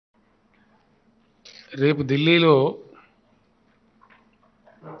రేపు ఢిల్లీలో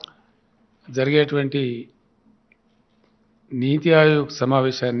జరిగేటువంటి నీతి ఆయోగ్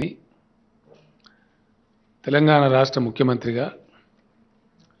సమావేశాన్ని తెలంగాణ రాష్ట్ర ముఖ్యమంత్రిగా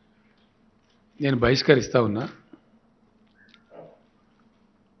నేను బహిష్కరిస్తా ఉన్నా.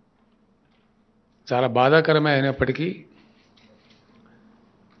 చాలా బాధాకరమే అయినప్పటికీ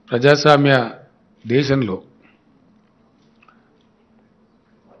ప్రజాస్వామ్య దేశంలో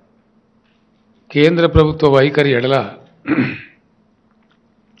కేంద్ర ప్రభుత్వ వైఖరి ఎడల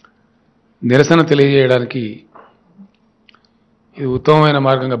నిరసన తెలియజేయడానికి ఇది ఉత్తమమైన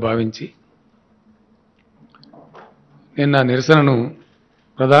మార్గంగా భావించి నేను నా నిరసనను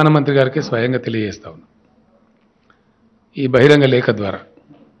ప్రధానమంత్రి గారికి స్వయంగా తెలియజేస్తా ఉన్నా ఈ బహిరంగ లేఖ ద్వారా.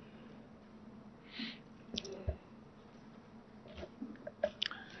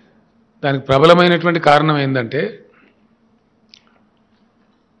 దానికి ప్రబలమైనటువంటి కారణం ఏంటంటే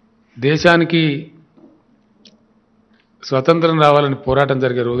దేశానికి స్వతంత్రం రావాలని పోరాటం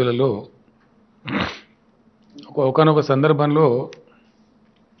జరిగే రోజులలో ఒకనొక సందర్భంలో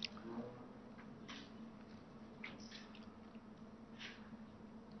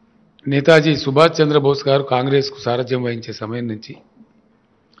నేతాజీ సుభాష్ చంద్రబోస్ గారు కాంగ్రెస్కు సారథ్యం వహించే సమయం నుంచి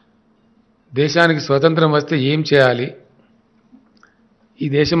దేశానికి స్వతంత్రం వస్తే ఏం చేయాలి, ఈ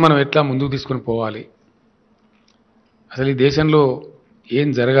దేశం మనం ఎట్లా ముందుకు తీసుకొని పోవాలి, అసలు ఈ దేశంలో ఏం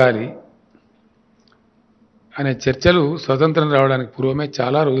జరగాలి అనే చర్చలు స్వతంత్రం రావడానికి పూర్వమే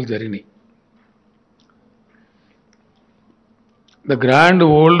చాలా రోజులు జరిగినాయి. The grand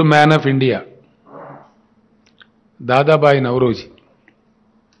old man of India Dadabhai Naoroji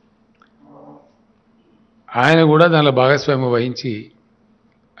ఆయన కూడా దానిలో భాగస్వామ్యం వహించి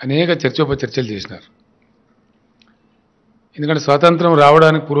అనేక చర్చోపచర్చలు చేసినారు. ఎందుకంటే స్వాతంత్రం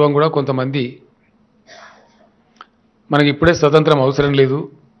రావడానికి పూర్వం కూడా కొంతమంది మనకి ఇప్పుడే స్వతంత్రం అవసరం లేదు,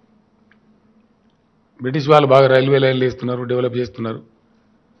 బ్రిటిష్ వాళ్ళు బాగా రైల్వే లైన్లు వేస్తున్నారు, డెవలప్ చేస్తున్నారు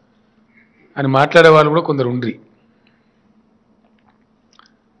అని మాట్లాడే వాళ్ళు కూడా కొందరు ఉండ్రి.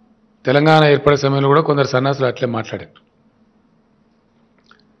 తెలంగాణ ఏర్పడే సమయంలో కూడా కొందరు సన్నాసులు అట్లే మాట్లాడారు.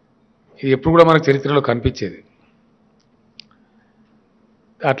 ఇది ఎప్పుడు కూడా మనకు చరిత్రలో కనిపించేది.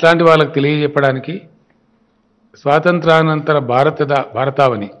 అట్లాంటి వాళ్ళకి తెలియజెప్పడానికి స్వాతంత్రానంతర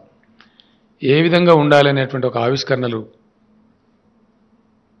భారతావని ఏ విధంగా ఉండాలనేటువంటి ఒక ఆవిష్కరణలు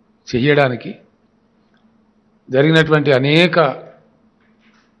చెయ్యడానికి జరిగినటువంటి అనేక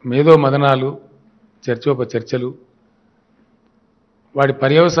మేధో మదనాలు, చర్చోపచర్చలు, వాటి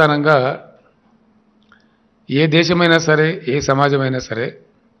పర్యవసానంగా ఏ దేశమైనా సరే, ఏ సమాజమైనా సరే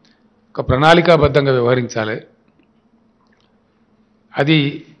ఒక ప్రణాళికాబద్ధంగా వ్యవహరించాలి. అది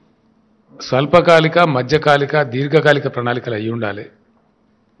స్వల్పకాలిక, మధ్యకాలిక, దీర్ఘకాలిక ప్రణాళికలు అయి ఉండాలి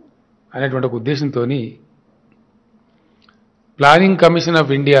అనేటువంటి ఒక ఉద్దేశంతో ప్లానింగ్ కమిషన్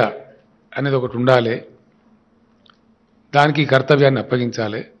ఆఫ్ ఇండియా అనేది ఒకటి ఉండాలి, దానికి కర్తవ్యాన్ని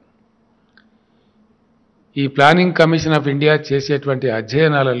అప్పగించాలి. ఈ ప్లానింగ్ కమిషన్ ఆఫ్ ఇండియా చేసేటువంటి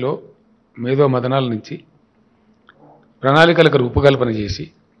అధ్యయనాలలో, మేధో మదనాల నుంచి ప్రణాళికలకు రూపకల్పన చేసి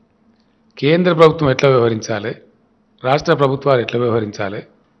కేంద్ర ప్రభుత్వం ఎట్లా వ్యవహరించాలి, రాష్ట్ర ప్రభుత్వాలు ఎట్లా వ్యవహరించాలి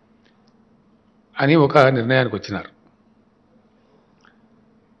అని ఒక నిర్ణయానికి వచ్చినారు.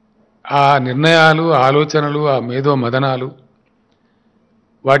 ఆ నిర్ణయాలు, ఆలోచనలు, ఆ మేధో మదనాలు,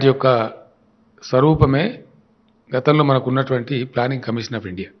 వాటి యొక్క స్వరూపమే గతంలో మనకు ఉన్నటువంటి ప్లానింగ్ కమిషన్ ఆఫ్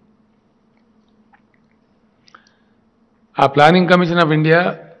ఇండియా. ఆ ప్లానింగ్ కమిషన్ ఆఫ్ ఇండియా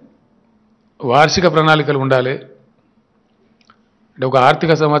వార్షిక ప్రణాళికలు ఉండాలి. అంటే ఒక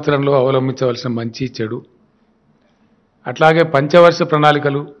ఆర్థిక సంవత్సరంలో అవలంబించవలసిన మంచి చెడు, అట్లాగే పంచవర్ష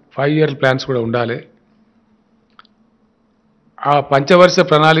ప్రణాళికలు, 5 ఇయర్ ప్లాన్స్ కూడా ఉండాలి. ఆ పంచవర్ష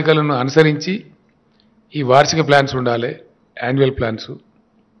ప్రణాళికలను అనుసరించి ఈ వార్షిక ప్లాన్స్ ఉండాలి, యాన్యువల్ ప్లాన్స్.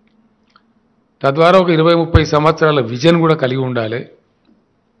 తద్వారా ఒక 20-30 సంవత్సరాల విజన్ కూడా కలిగి ఉండాలి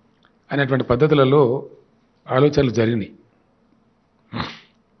అనేటువంటి పద్ధతులలో ఆలోచనలు జరిగినాయి.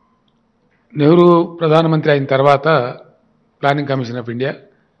 నెహ్రూ ప్రధానమంత్రి అయిన తర్వాత ప్లానింగ్ కమిషన్ ఆఫ్ ఇండియా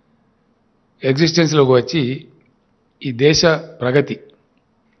ఎగ్జిస్టెన్స్లోకి వచ్చి ఈ దేశ ప్రగతి,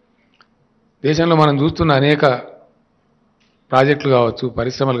 దేశంలో మనం చూస్తున్న అనేక ప్రాజెక్టులు కావచ్చు,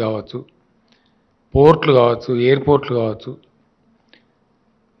 పరిశ్రమలు కావచ్చు, పోర్ట్లు కావచ్చు, ఎయిర్పోర్ట్లు కావచ్చు,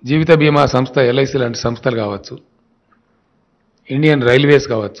 జీవిత బీమా సంస్థ ఎల్ఐసి లాంటి సంస్థలు కావచ్చు, ఇండియన్ రైల్వేస్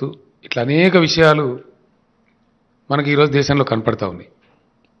కావచ్చు, ఇట్లా అనేక విషయాలు మనకి ఈరోజు దేశంలో కనపడతా ఉన్నాయి.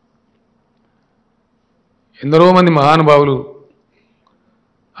 ఎందరో మంది మహానుభావులు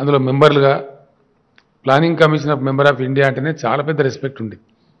అందులో మెంబర్లుగా, planning commission of member of India అంటేనే చాలా పెద్ద రెస్పెక్ట్ ఉండేది,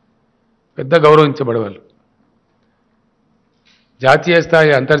 పెద్ద గౌరవించబడేవాళ్ళు. జాతీయ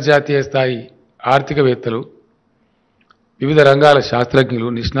స్థాయి, అంతర్జాతీయ స్థాయి ఆర్థికవేత్తలు, వివిధ రంగాల శాస్త్రజ్ఞులు,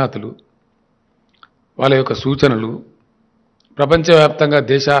 నిష్ణాతులు వాళ్ళ యొక్క సూచనలు ప్రపంచవ్యాప్తంగా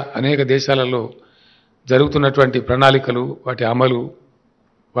అనేక దేశాలలో జరుగుతున్నటువంటి ప్రణాళికలు, వాటి అమలు,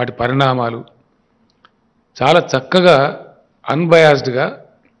 వాటి పరిణామాలు చాలా చక్కగా అన్బయాస్డ్గా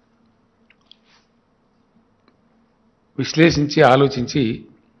విశ్లేషించి ఆలోచించి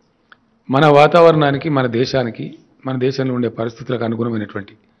మన వాతావరణానికి, మన దేశానికి, మన దేశంలో ఉండే పరిస్థితులకు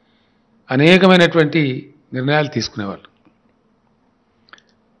అనుగుణమైనటువంటి అనేకమైనటువంటి నిర్ణయాలు తీసుకునేవాళ్ళు.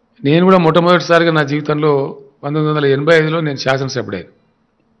 నేను కూడా మొట్టమొదటిసారిగా నా జీవితంలో 1985లో నేను శాసనసభ్యుడైన.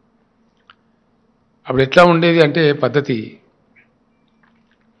 అప్పుడు ఎట్లా ఉండేది అంటే పద్ధతి,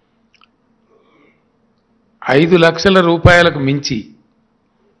 5 లక్షల రూపాయలకు మించి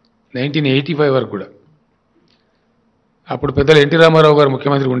 1985 వరకు కూడా అప్పుడు పెద్దలు ఎన్టీ రామారావు గారు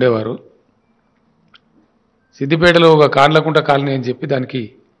ముఖ్యమంత్రి ఉండేవారు. సిద్దిపేటలో ఒక కాండ్లకుంట కాలనీ అని చెప్పి దానికి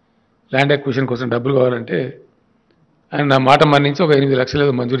ల్యాండ్ అక్విజిషన్ కోసం డబ్బులు కావాలంటే ఆయన నా మాట మన్నించి ఒక 8 లక్షలు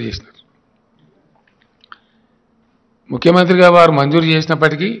ఏదో మంజూరు చేసినారు. ముఖ్యమంత్రిగా వారు మంజూరు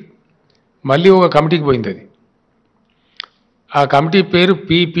చేసినప్పటికీ మళ్ళీ ఒక కమిటీకి పోయింది. అది ఆ కమిటీ పేరు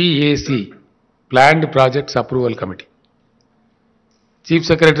పిపిఏసి, planned projects approval committee. Chief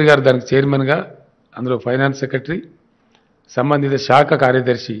secretary గారు దానికి చైర్మన్గా, అందులో ఫైనాన్స్ సెక్రటరీ, సంబంధిత శాఖ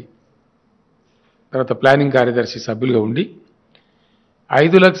కార్యదర్శి, తర్వాత ప్లానింగ్ కార్యదర్శి సభ్యులుగా ఉండి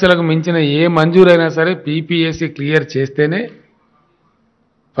 5 లక్షలకు మించిన ఏ మంజూరైనా సరే పిపిఏసి క్లియర్ చేస్తేనే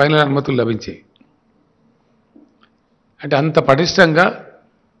ఫైనల్ అనుమతులు లభించాయి. అంటే అంత పటిష్టంగా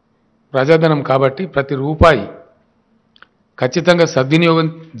ప్రజాధనం కాబట్టి ప్రతి రూపాయి ఖచ్చితంగా సద్వినియోగం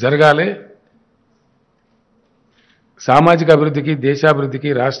జరగాలి, సామాజిక అభివృద్ధికి, దేశాభివృద్ధికి,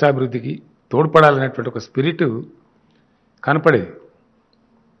 రాష్ట్రాభివృద్ధికి తోడ్పడాలనేటువంటి ఒక స్పిరిట్ కనపడేది.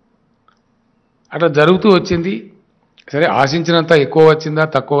 అట్లా జరుగుతూ వచ్చింది. సరే, ఆశించినంత ఎక్కువ వచ్చిందా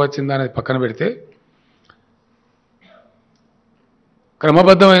తక్కువ వచ్చిందా అనేది పక్కన పెడితే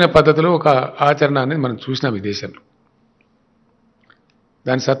క్రమబద్ధమైన పద్ధతిలో ఒక ఆచరణ అనేది మనం చూసినాం ఈ దేశంలో.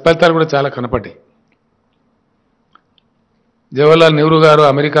 దాని సత్ఫలితాలు కూడా చాలా కనపడ్డాయి. జవహర్లాల్ నెహ్రూ గారు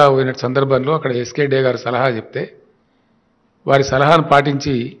అమెరికా పోయిన సందర్భంలో అక్కడ ఎస్కే డే గారు సలహా చెప్తే వారి సలహాను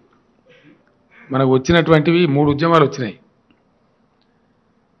పాటించి మనకు వచ్చినటువంటివి 3 ఉద్యమాలు వచ్చినాయి.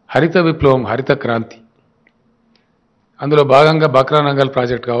 హరిత విప్లవం, హరిత క్రాంతి. అందులో భాగంగా బక్రానంగల్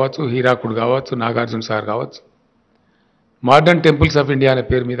ప్రాజెక్ట్ కావచ్చు, హీరాకుడ్ కావచ్చు, నాగార్జున సాగర్ కావచ్చు, మోడర్న్ టెంపుల్స్ ఆఫ్ ఇండియా అనే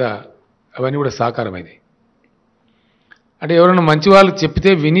పేరు మీద అవన్నీ కూడా సాకారమైనవి. అంటే ఎవరైనా మంచి వాళ్ళు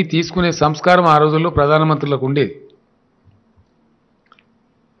చెప్తే విని తీసుకునే సంస్కారం ఆ రోజుల్లో ప్రధానమంత్రులకు ఉండేది.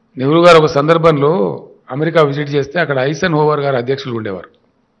 నెహ్రూ గారు ఒక సందర్భంలో అమెరికా విజిట్ చేస్తే అక్కడ ఐసన్ హోవర్ గారు అధ్యక్షులు ఉండేవారు.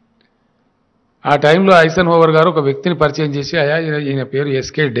 ఆ టైంలో ఐసన్ హోవర్ గారు ఒక వ్యక్తిని పరిచయం చేసి, అయ్యా ఈయన పేరు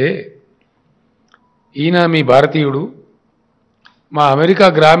ఎస్కే డే, ఈయన మీ భారతీయుడు, మా అమెరికా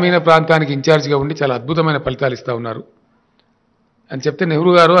గ్రామీణ ప్రాంతానికి ఇన్ఛార్జిగా ఉండి చాలా అద్భుతమైన ఫలితాలు ఇస్తూ ఉన్నారు అని చెప్తే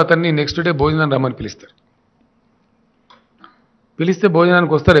నెహ్రూ గారు అతన్ని నెక్స్ట్ డే భోజనం రమ్మని పిలుస్తారు. పిలిస్తే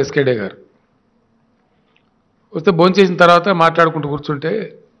భోజనానికి వస్తారు ఎస్కే డే గారు. వస్తే భోజనం చేసిన తర్వాత మాట్లాడుకుంటూ కూర్చుంటే,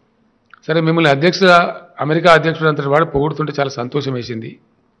 సరే మిమ్మల్ని అమెరికా అధ్యక్షుడు అంతటి వాడు పొగుడుతుంటే చాలా సంతోషం వేసింది.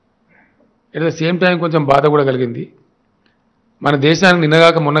 ఎట్ ద సేమ్ టైం కొంచెం బాధ కూడా కలిగింది. మన దేశానికి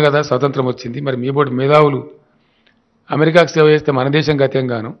నిన్నగాక మొన్న కదా స్వతంత్రం వచ్చింది, మరి మీ బోటి మేధావులు అమెరికాకు సేవ చేస్తే మన దేశం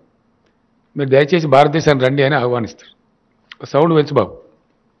గత్యంగాను, మీరు దయచేసి భారతదేశానికి రండి అని ఆహ్వానిస్తారు. సౌండ్ పెంచు బాబు.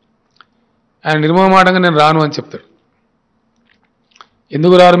 ఆయన నిర్మమాటంగా నేను రాను అని చెప్తాడు.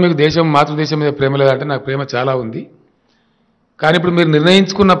 ఎందుకు రారు? మీకు మాతృదేశం మీద ప్రేమ లేదంటే నాకు ప్రేమ చాలా ఉంది, కానీ ఇప్పుడు మీరు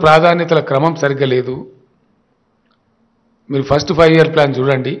నిర్ణయించుకున్న ప్రాధాన్యతల క్రమం సరిగ్గా లేదు. మీరు ఫస్ట్ 5 ఇయర్ ప్లాన్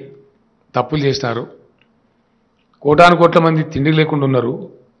చూడండి, తప్పులు చేసినారు. కోటాను కోట్ల మంది తిండి లేకుండా ఉన్నారు,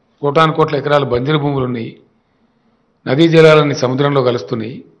 కోటాను కోట్ల ఎకరాలు బంజరు భూములు ఉన్నాయి, నదీ జలాలన్నీ సముద్రంలో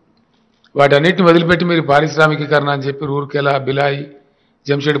కలుస్తున్నాయి. వాటన్నిటిని వదిలిపెట్టి మీరు పారిశ్రామికీకరణ అని చెప్పి రూర్కెలా, బిలాయి,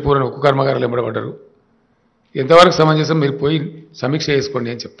 జంషెడ్పూర్ అని ఉక్కు కర్మాగారాలు ఎంబడబడ్డారు. ఎంతవరకు సమంజసం? మీరు పోయి సమీక్ష చేసుకోండి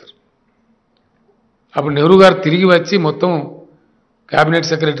అని చెప్తారు. అప్పుడు నెహ్రూ గారు తిరిగి వచ్చి మొత్తం క్యాబినెట్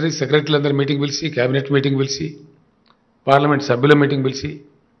సెక్రటరీలందరూ మీటింగ్ పిలిచి, క్యాబినెట్ మీటింగ్ పిలిచి, పార్లమెంట్ సభ్యుల మీటింగ్ పిలిచి,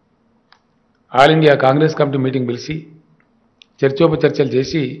 all India Congress committee meeting పిలిచి చర్చోపచర్చలు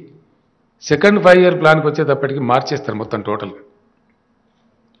చేసి సెకండ్ 5 ఇయర్ ప్లాన్కి వచ్చేటప్పటికి మార్చేస్తారు మొత్తం టోటల్గా.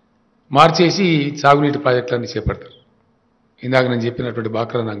 మార్చేసి సాగునీటి ప్రాజెక్టులన్నీ చేపడతారు. ఇందాక నేను చెప్పినటువంటి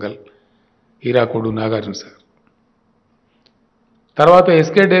బాక్రానంగల్, హీరాకుడు, నాగార్జున సాగర్. తర్వాత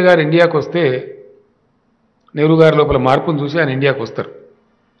ఎస్కే డే గారు ఇండియాకు వస్తే నెహ్రూ గారి లోపల మార్పును చూసి ఆయన ఇండియాకు వస్తారు.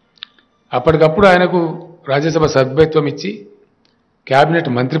 అప్పటికప్పుడు ఆయనకు రాజ్యసభ సభ్యత్వం ఇచ్చి, క్యాబినెట్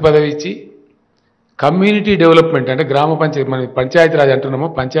మంత్రి పదవి ఇచ్చి, కమ్యూనిటీ డెవలప్మెంట్ అంటే మన పంచాయతీరాజ్ అంటున్నామో,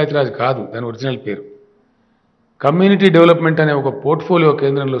 పంచాయతీరాజ్ కాదు దాని ఒరిజినల్ పేరు, కమ్యూనిటీ డెవలప్మెంట్ అనే ఒక పోర్ట్ఫోలియో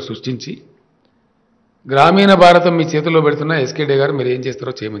కేంద్రంలో సృష్టించి, గ్రామీణ భారతం మీ చేతుల్లో పెడుతున్న ఎస్కే డే గారు మీరు ఏం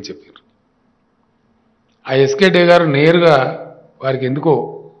చేస్తారో చేయమని చెప్పారు. ఆ ఎస్కే డే గారు నేరుగా వారికి ఎందుకో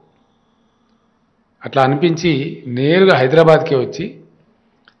అట్లా అనిపించి నేరుగా హైదరాబాద్కే వచ్చి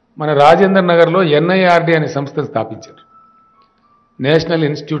మన రాజేంద్ర నగర్లో ఎన్ఐఆర్డి అనే సంస్థను స్థాపించారు. National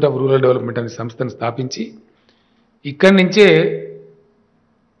institute of rural development అనే సంస్థను స్థాపించి ఇక్కడి నుంచే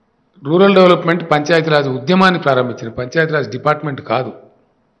రూరల్ డెవలప్మెంట్ పంచాయతీరాజ్ ఉద్యమాన్ని ప్రారంభించారు. పంచాయతీరాజ్ డిపార్ట్మెంట్ కాదు,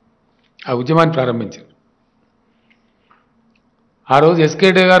 ఆ ఉద్యమాన్ని ప్రారంభించారు. ఆ రోజు ఎస్కే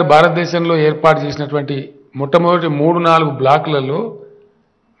డే గారు భారతదేశంలో ఏర్పాటు చేసినటువంటి మొట్టమొదటి 3-4 బ్లాకులలో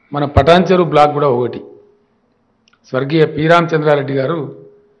మన పటాన్చెరు బ్లాక్ కూడా ఒకటి. స్వర్గీయ పి రామచంద్రారెడ్డి గారు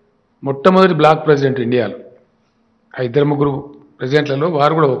మొట్టమొదటి బ్లాక్ ప్రెసిడెంట్ ఇండియాలో. ఆ 2-3 ప్రెసిడెంట్లలో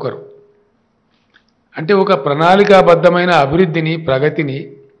వారు కూడా ఒకరు. అంటే ఒక ప్రణాళికాబద్ధమైన అభివృద్ధిని, ప్రగతిని,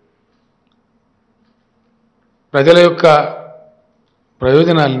 ప్రజల యొక్క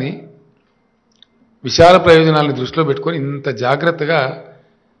ప్రయోజనాల్ని, విశాల ప్రయోజనాలను దృష్టిలో పెట్టుకొని ఇంత జాగ్రత్తగా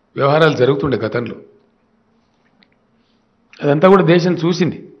వ్యవహారాలు జరుగుతుండే గతంలో. అదంతా కూడా దేశం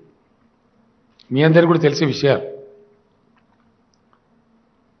చూసింది, మీ అందరికీ కూడా తెలిసే విషయాలు.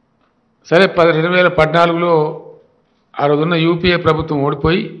 సరే 2014లో ఆ రోజున్న యూపీఏ ప్రభుత్వం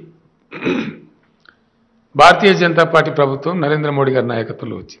ఓడిపోయి భారతీయ జనతా పార్టీ ప్రభుత్వం నరేంద్ర మోడీ గారి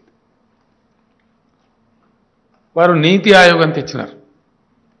నాయకత్వంలో వచ్చింది. వారు నీతి ఆయోగ్ అని తెచ్చినారు.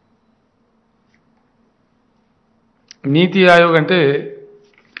 నీతి ఆయోగ్ అంటే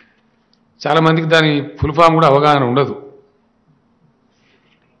చాలామందికి దాని ఫుల్ ఫామ్ కూడా అవగాహన ఉండదు.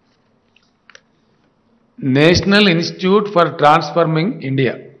 National institute for transforming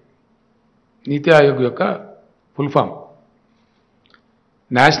India, నీతి ఆయోగ్ యొక్క full form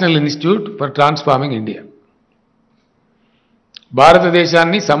national institute for transforming India.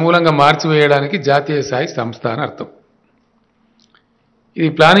 భారతదేశాన్ని సమూలంగా మార్చివేయడానికి జాతీయ స్థాయి సంస్థ అని అర్థం. ఇది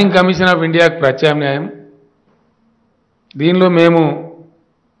ప్లానింగ్ కమిషన్ ఆఫ్ ఇండియాకు ప్రత్యామ్నాయం. దీనిలో మేము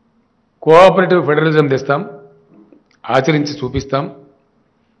కోఆపరేటివ్ ఫెడరలిజం తెస్తాం, ఆచరించి చూపిస్తాం.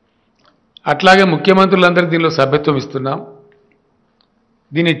 అట్లాగే ముఖ్యమంత్రులందరికీ దీనిలో సభ్యత్వం ఇస్తున్నాం.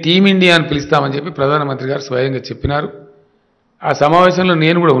 దీన్ని టీమ్ ఇండియా అని పిలుస్తామని చెప్పి ప్రధానమంత్రి గారు స్వయంగా చెప్పినారు. ఆ సమావేశంలో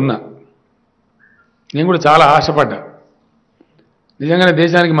నేను కూడా ఉన్నా. నేను కూడా చాలా ఆశపడ్డా, నిజంగానే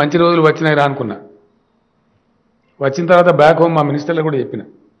దేశానికి మంచి రోజులు వచ్చినాయి రా అనుకున్నా. వచ్చిన తర్వాత బ్యాక్ హోమ్ మా మినిస్టర్లు కూడా చెప్పిన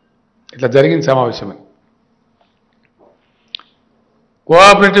ఇట్లా జరిగింది సమావేశం అని.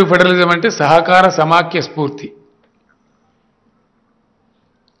 కోఆపరేటివ్ ఫెడరలిజం అంటే సహకార సమాఖ్య స్ఫూర్తి.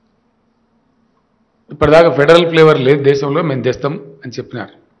 ఇప్పటిదాకా ఫెడరల్ ఫ్లేవర్ లేదు దేశంలో, మేము తెస్తాం అని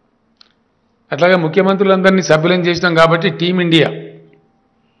చెప్పినారు. అట్లాగే ముఖ్యమంత్రులందరినీ సభ్యులను చేసినాం కాబట్టి టీమ్ ఇండియా,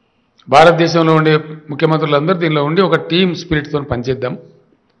 భారతదేశంలో ఉండే ముఖ్యమంత్రులందరూ దీనిలో ఉండి ఒక టీమ్ స్పిరిట్తో పనిచేద్దాం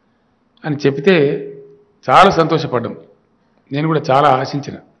అని చెప్తే చాలా సంతోషపడ్డాం. నేను కూడా చాలా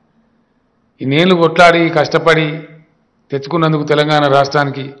ఆశించిన. ఈ నేను కొట్లాడి కష్టపడి తెచ్చుకున్నందుకు తెలంగాణ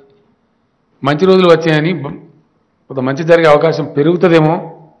రాష్ట్రానికి మంచి రోజులు వచ్చాయని, కొంత మంచి జరిగే అవకాశం పెరుగుతుందేమో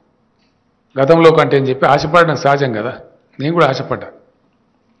గతంలో కంటే అని చెప్పి ఆశపడడం సహజం కదా. నేను కూడా ఆశపడ్డా.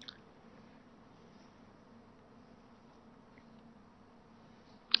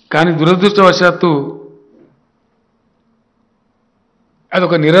 కానీ దురదృష్టవశాత్తు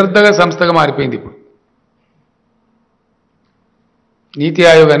అదొక నిరర్ధక సంస్థగా మారిపోయింది. ఇప్పుడు నీతి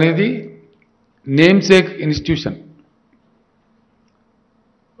ఆయోగ్ అనేది నేమ్సేక్ ఇన్స్టిట్యూషన్,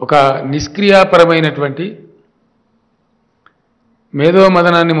 ఒక నిష్క్రియాపరమైనటువంటి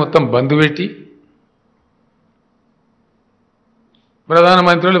మేధోమదనాన్ని మొత్తం బంధుపెట్టి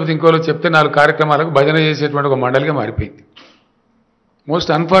ప్రధానమంత్రులు లేకపోతే ఇంకోలో చెప్తే 4 కార్యక్రమాలకు భజన చేసేటువంటి ఒక మండలిగా మారిపోయింది.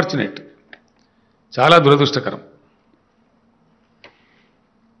 మోస్ట్ అన్ఫార్చునేట్, చాలా దురదృష్టకరం.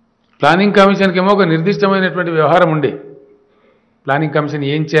 ప్లానింగ్ కమిషన్కి ఏమో ఒక నిర్దిష్టమైనటువంటి వ్యవహారం ఉండే. ప్లానింగ్ కమిషన్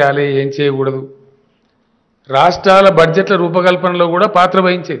ఏం చేయాలి, ఏం చేయకూడదు, రాష్ట్రాల బడ్జెట్ల రూపకల్పనలో కూడా పాత్ర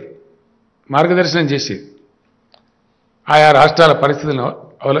వహించేది, మార్గదర్శనం చేసేది ఆయా రాష్ట్రాల పరిస్థితులను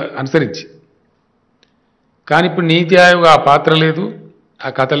అనుసరించి. కానీ ఇప్పుడు నీతి ఆయోగ్ ఆ పాత్ర లేదు, ఆ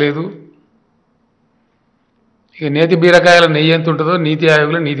కథ లేదు. ఇక నేతి బీరకాయల నెయ్యి ఎంత ఉంటుందో నీతి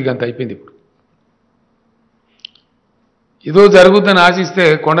ఆయోగ్లో నీతికి అంత అయిపోయింది. ఇప్పుడు ఇదో జరుగుద్దని ఆశిస్తే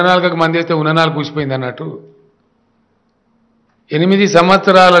కొండనాలుగకు మందేస్తే ఉన్ననాలు కూసిపోయింది అన్నట్టు 8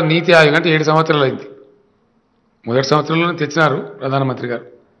 సంవత్సరాల నీతి ఆయోగ్ అంటే 7 సంవత్సరాలు అయింది. మొదటి సంవత్సరంలోనే తెచ్చినారు ప్రధానమంత్రి గారు.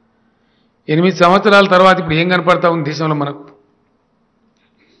 8 సంవత్సరాల తర్వాత ఇప్పుడు ఏం కనపడతా ఉంది దేశంలో మనకు?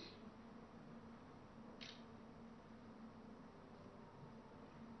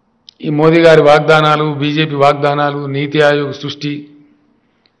 ఈ మోదీ గారి వాగ్దానాలు, బీజేపీ వాగ్దానాలు, నీతి ఆయోగ్ సృష్టి,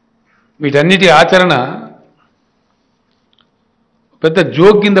 వీటన్నిటి ఆచరణ పెద్ద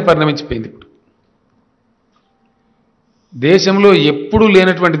జోక్ కింద పరిణమించిపోయింది. ఇప్పుడు దేశంలో ఎప్పుడూ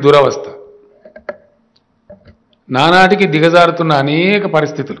లేనటువంటి దురవస్థ, నానాటికి దిగజారుతున్న అనేక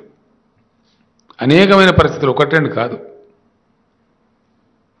పరిస్థితులు, అనేకమైన పరిస్థితులు, ఒకటి రెండు కాదు.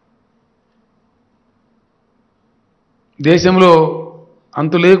 దేశంలో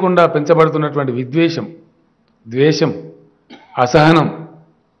అంతు లేకుండా పెంచబడుతున్నటువంటి విద్వేషం, ద్వేషం, అసహనం,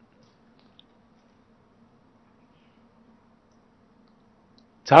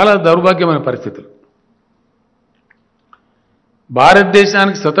 చాలా దౌర్భాగ్యమైన పరిస్థితులు.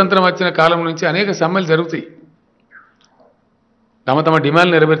 భారతదేశానికి స్వతంత్రం వచ్చిన కాలం నుంచి అనేక సమ్మెలు జరుగుతాయి. తమ తమ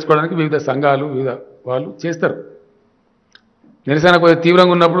డిమాండ్లు నెరవేర్చుకోవడానికి వివిధ సంఘాలు, వివిధ వాళ్ళు చేస్తారు. నిరసన కొంచెం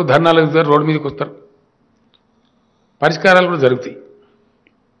తీవ్రంగా ఉన్నప్పుడు ధర్నాలు ఎదుగుతారు, రోడ్డు మీదకి వస్తారు, పరిష్కారాలు కూడా జరుగుతాయి.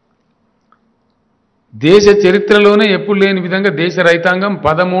 దేశ చరిత్రలోనే ఎప్పుడు లేని విధంగా దేశ రైతాంగం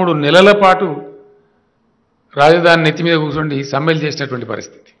 13 నెలల పాటు రాజధాని నెత్తి మీద కూర్చొని సమ్మెలు చేసినటువంటి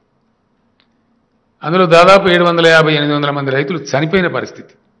పరిస్థితి. అందులో దాదాపు 750-800 మంది రైతులు చనిపోయిన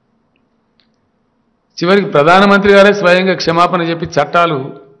పరిస్థితి. చివరికి ప్రధానమంత్రి గారే స్వయంగా క్షమాపణ చెప్పి చట్టాలు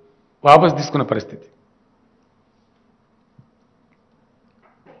వాపసు తీసుకున్న పరిస్థితి.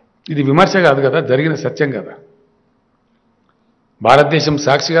 ఇది విమర్శ కాదు కదా, జరిగిన సత్యం కదా. భారతదేశం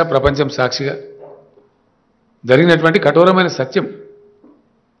సాక్షిగా, ప్రపంచం సాక్షిగా జరిగినటువంటి కఠోరమైన సత్యం.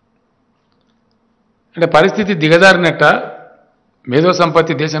 అంటే పరిస్థితి దిగజారినట్ట, మేధో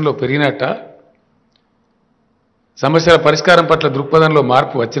సంపత్తి దేశంలో పెరిగినట్ట, సమస్యల పరిష్కారం పట్ల దృక్పథంలో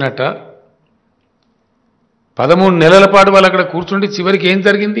మార్పు వచ్చినట్ట, 13 నెలల పాటు వాళ్ళు అక్కడ కూర్చుండి చివరికి ఏం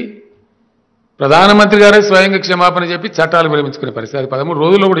జరిగింది? ప్రధానమంత్రి గారే స్వయంగా క్షమాపణ చెప్పి చట్టాలు విరమించుకునే పరిస్థితి. అది 13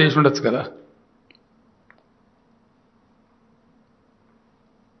 రోజుల్లో కూడా చేసి ఉండొచ్చు కదా.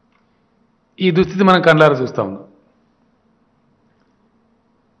 ఈ దుస్థితి మనం కళ్ళారా చూస్తా ఉన్నాం.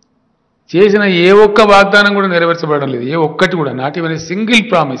 చేసిన ఏ ఒక్క వాగ్దానం కూడా నెరవేర్చబడడం లేదు. ఏ ఒక్కటి కూడా, not even a single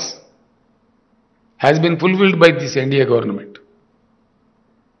promise has been fulfilled by this NDA government.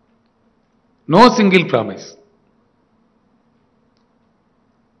 No single promise.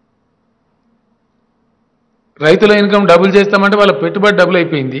 రైతుల ఇన్కమ్ డబుల్ చేస్తామంటే వాళ్ళ పెట్టుబడి డబుల్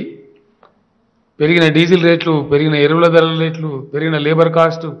అయిపోయింది. పెరిగిన డీజిల్ రేట్లు, పెరిగిన ఎరువుల ధరల రేట్లు, పెరిగిన లేబర్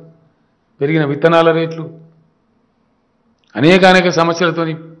కాస్ట్, పెరిగిన విత్తనాల రేట్లు, అనేక సమస్యలతో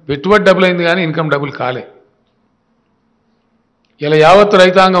పెట్టుబడి డబుల్ అయింది కానీ ఇన్కమ్ డబుల్ కాలే. ఇలా యావత్తు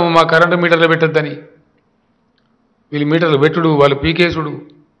రైతాంగం మా కరెంటు మీటర్లు పెట్టద్దని వీళ్ళు మీటర్లు పెట్టుడు, వాళ్ళు పీకేసుడు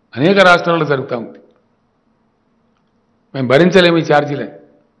అనేక రాష్ట్రాల్లో జరుగుతూ ఉంది. మేము భరించలేము ఈ ఛార్జీలే.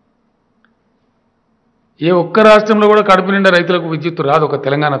 ఏ ఒక్క రాష్ట్రంలో కూడా కడుపు నిండా రైతులకు విద్యుత్తు రాదు, ఒక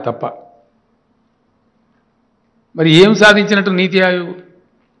తెలంగాణ తప్ప. మరి ఏం సాధించినట్టు నీతి ఆయోగ్?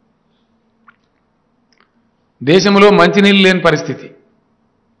 దేశంలో మంచినీళ్ళు లేని పరిస్థితి.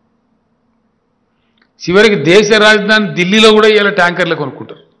 చివరికి దేశ రాజధాని ఢిల్లీలో కూడా ఇలా ట్యాంకర్లు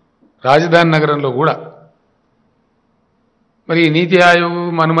కొనుక్కుంటారు, రాజధాని నగరంలో కూడా. మరి నీతి ఆయోగ్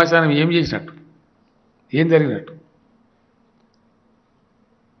మనుమశానం ఏం చేసినట్టు? ఏం జరిగినట్టు?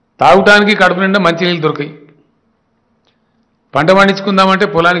 తాగటానికి కడుపు నిండా మంచి నీళ్ళు దొరకాయి, పంట పండించుకుందామంటే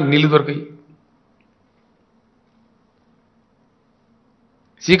పొలానికి నీళ్లు దొరకాయి,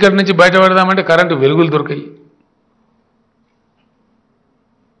 చీకటి నుంచి బయటపడదామంటే కరెంటు వెలుగులు దొరకాయి,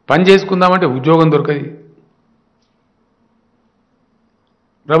 పని చేసుకుందామంటే ఉద్యోగం దొరకది.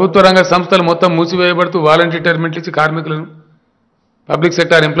 ప్రభుత్వ రంగ సంస్థలు మొత్తం మూసివేయబడుతూ వాలంటీర్ రిటైర్మెంట్లు ఇచ్చి కార్మికులను, పబ్లిక్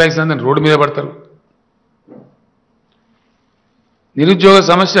సెక్టార్ ఎంప్లాయీస్ అందరినీ రోడ్డు మీద పడతారు. నిరుద్యోగ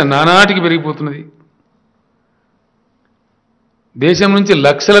సమస్య నానాటికి పెరిగిపోతున్నది. దేశం నుంచి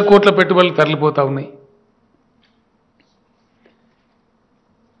లక్షల కోట్ల పెట్టుబడులు తరలిపోతూ ఉన్నాయి.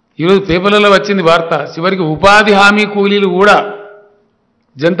 ఈరోజు పేపర్లలో వచ్చింది వార్త, చివరికి ఉపాధి హామీ కూలీలు కూడా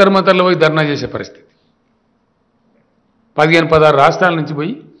జంతర్ మంతర్లో పోయి ధర్నా చేసే పరిస్థితి. 15-16 రాష్ట్రాల నుంచి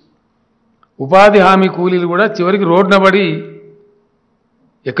పోయి ఉపాధి హామీ కూలీలు కూడా చివరికి రోడ్డున పడి,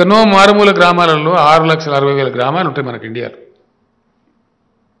 ఎక్కడో మారుమూల గ్రామాలలో 6,60,000 గ్రామాలు ఉంటాయి మనకి ఇండియాలో.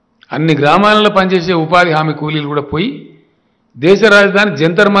 అన్ని గ్రామాలలో పనిచేసే ఉపాధి హామీ కూలీలు కూడా పోయి దేశ రాజధాని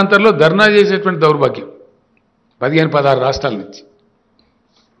జంతర్ మంతర్లో ధర్నా చేసేటువంటి దౌర్భాగ్యం 15-16 రాష్ట్రాల నుంచి.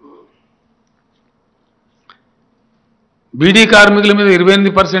 బీడీ కార్మికుల మీద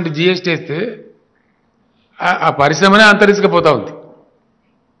 28% జీఎస్టీ వేస్తే ఆ పరిశ్రమనే అంతరించకపోతా ఉంది.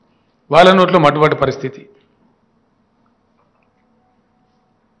 వాళ్ళ నోట్లో మట్టుబడి పరిస్థితి.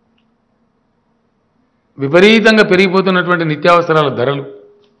 విపరీతంగా పెరిగిపోతున్నటువంటి నిత్యావసరాల ధరలు,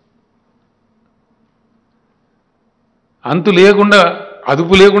 అంతు లేకుండా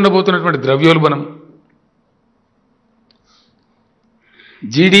అదుపు లేకుండా పోతున్నటువంటి ద్రవ్యోల్బణం,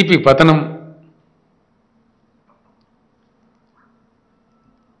 జీడిపి పతనం,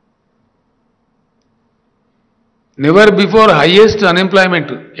 నెవర్ బిఫోర్ హైయెస్ట్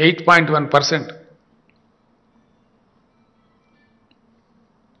అన్ఎంప్లాయ్మెంట్ 8.1%.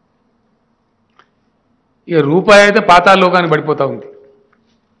 ఇక రూపాయి అయితే పాతాళలోకానికి పడిపోతూ ఉంది.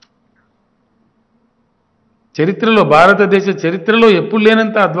 చరిత్రలో భారతదేశ చరిత్రలో ఎప్పుడు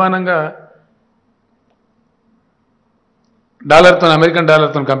లేనంత అధ్వానంగా డాలర్తో అమెరికన్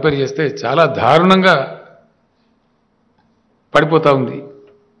డాలర్తో కంపేర్ చేస్తే చాలా దారుణంగా పడిపోతూ ఉంది.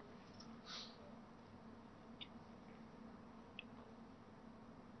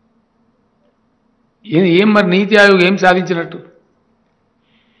 ఏం మరి నీతి ఆయోగ్ ఏం సాధించినట్టు?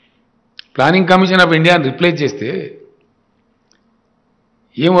 ప్లానింగ్ కమిషన్ ఆఫ్ ఇండియాని రిప్లేస్ చేస్తే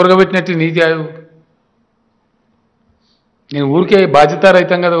ఏం ఒరగబెట్టినట్టు నీతి ఆయోగ్? నేను ఊరికే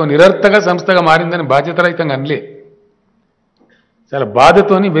బాధ్యతారహితంగా నిరర్థక సంస్థగా మారిందని బాధ్యతారహితంగా అనలే. చాలా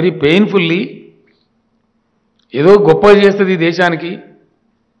బాధతోని వెరీ పెయిన్ఫుల్లీ ఏదో గొప్ప చేస్తుంది ఈ దేశానికి,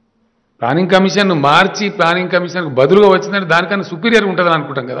 ప్లానింగ్ కమిషన్ను మార్చి ప్లానింగ్ కమిషన్కు బదులుగా వచ్చిందంటే దానికన్నా సుపీరియర్ ఉంటుందని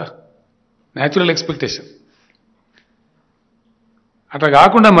అనుకుంటాం కదా, న్యాచురల్ ఎక్స్పెక్టేషన్. అట్లా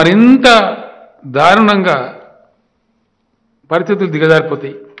కాకుండా మరింత దారుణంగా పరిస్థితులు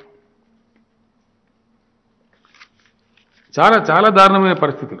దిగజారిపోతాయి. చాలా చాలా దారుణమైన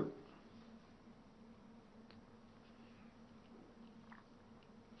పరిస్థితులు.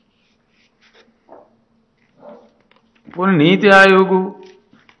 పోనీ నీతి ఆయోగ్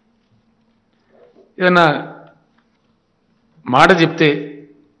ఏదైనా మాట చెప్తే,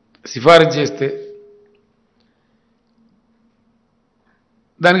 సిఫారసు చేస్తే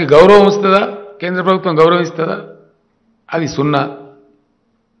దానికి గౌరవం ఇస్తుందా? కేంద్ర ప్రభుత్వం గౌరవం ఇస్తుందా? అది సున్నా.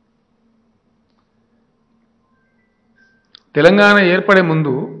 తెలంగాణ ఏర్పడే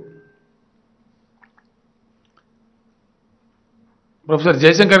ముందు ప్రొఫెసర్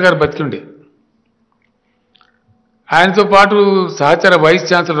జయశంకర్ గారు బతికిండే. ఆయనతో పాటు సహచర వైస్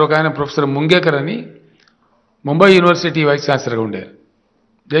ఛాన్సలర్ ఒక ఆయన ప్రొఫెసర్ ముంగేకర్ అని ముంబై యూనివర్సిటీ వైస్ ఛాన్సలర్గా ఉండేవారు.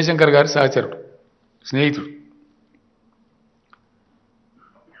 జయశంకర్ గారి సహచరుడు, స్నేహితుడు.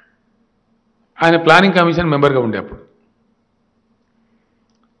 ఆయన ప్లానింగ్ కమిషన్ మెంబర్గా ఉండే. అప్పుడు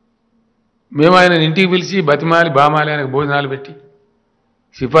మేము ఆయన ఇంటికి పిలిచి బతిమాలి బామాలి ఆయనకు భోజనాలు పెట్టి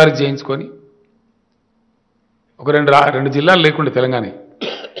సిఫారసు చేయించుకొని ఒక రెండు జిల్లాలు లేకుండే తెలంగాణ,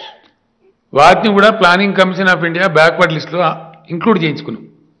 వాటిని కూడా planning commission of India backward లిస్టులో ఇంక్లూడ్ చేయించుకున్నాం.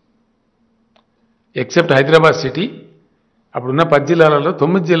 ఎక్సెప్ట్ హైదరాబాద్ సిటీ, అప్పుడున్న 10 జిల్లాలలో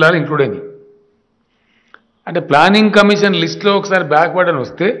 9 జిల్లాలు ఇంక్లూడ్ అయింది. అంటే ప్లానింగ్ కమిషన్ లిస్టులో ఒకసారి బ్యాక్వర్డ్ అని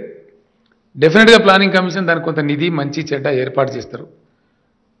వస్తే డెఫినెట్గా ప్లానింగ్ కమిషన్ దానికి కొంత నిధి మంచి చెడ్డ ఏర్పాటు చేస్తారు.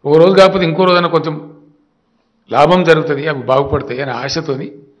 ఒక రోజు కాకపోతే ఇంకో రోజైనా కొంచెం లాభం జరుగుతుంది, అవి బాగుపడతాయి అనే ఆశతోని.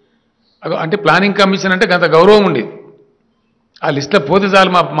 అంటే ప్లానింగ్ కమిషన్ అంటే గంత గౌరవం ఉండేది. ఆ లిస్టులో పోతే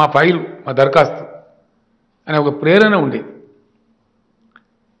చాలు మా ఫైలు, మా దరఖాస్తు అనే ఒక ప్రేరణ ఉండేది.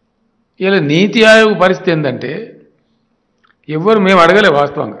 ఇలా నీతి ఆయోగ్ పరిస్థితి ఏంటంటే ఎవ్వరు మేము అడగలే,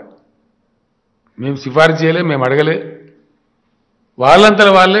 వాస్తవంగా మేము సిఫారసు చేయలే, మేము అడగలే. వాళ్ళంతా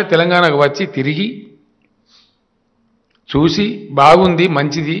వాళ్ళే తెలంగాణకు వచ్చి తిరిగి చూసి బాగుంది,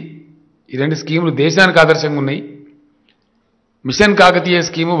 మంచిది, ఈ 2 స్కీములు దేశానికి ఆదర్శంగా ఉన్నాయి. Machine Kakatiya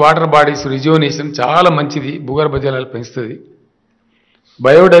scheme water bodies rejuvenation చాలా మంచిది, భూగర్భ జలాలు పెంచుతుంది,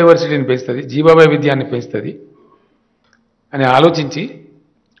 బయోడైవర్సిటీని పెంచుతుంది, జీవవైవిధ్యాన్ని పెంచుతుంది అని ఆలోచించి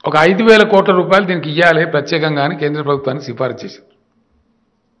ఒక 5,000 కోట్ల రూపాయలు దీనికి ఇవ్వాలి ప్రత్యేకంగా అని కేంద్ర ప్రభుత్వానికి సిఫారసు చేశారు.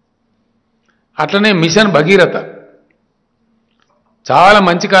 అట్లనే మిషన్ భగీరథ చాలా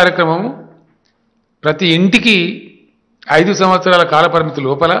మంచి కార్యక్రమము. ప్రతి ఇంటికి 5 సంవత్సరాల కాలపరిమితి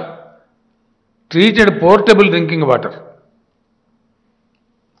లోపల ట్రీటెడ్ పోర్టబుల్ డ్రింకింగ్ వాటర్,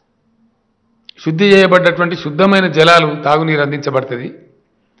 శుద్ధి చేయబడ్డటువంటి శుద్ధమైన జలాలు తాగునీరు అందించబడుతుంది.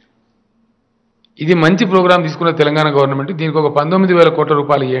 ఇది మంచి ప్రోగ్రాం తీసుకున్న తెలంగాణ గవర్నమెంట్. దీనికి ఒక 19,000 కోట్ల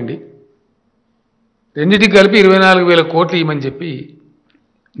రూపాయలు ఇవ్వండి, రెండింటికి కలిపి 24,000 కోట్లు ఇవ్వమని చెప్పి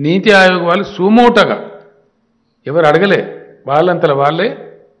నీతి ఆయోగ్ వాళ్ళు సుమోటగా, ఎవరు అడగలే, వాళ్ళంతలో వాళ్ళే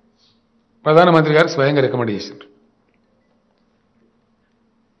ప్రధానమంత్రి గారు స్వయంగా రికమెండ్ చేశారు.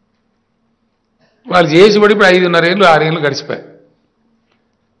 వాళ్ళు చేసి పడి ఇప్పుడు 5.5 ఏళ్ళు 6 ఏళ్ళు గడిచిపోయాయి.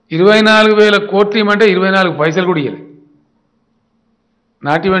 24,000 కోట్లు ఇవ్వమంటే 24 పైసలు కూడా ఇవ్వలేదు,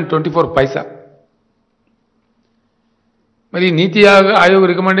 నాట్ ఈవెన్ 24 పైసా. మరి నీతి ఆయోగ్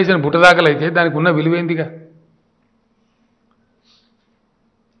రికమెండేషన్ బుట్టదాకలైతే దానికి ఉన్న విలువేందిగా?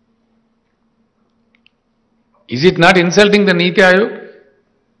 Is it not insulting the నీతి ఆయోగ్?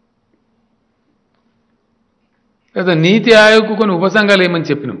 లేదా నీతి ఆయోగ్కు కొన్ని ఉపసంఘాలు ఏమని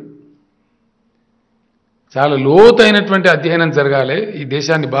చెప్పినాం, చాలా లోతైనటువంటి అధ్యయనం జరగాలి, ఈ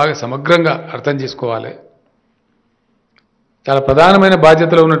దేశాన్ని బాగా సమగ్రంగా అర్థం చేసుకోవాలి. చాలా ప్రధానమైన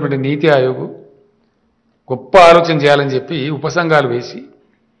బాధ్యతలో ఉన్నటువంటి నీతి ఆయోగ్ గొప్ప ఆలోచన చేయాలని చెప్పి ఉపసంఘాలు వేసి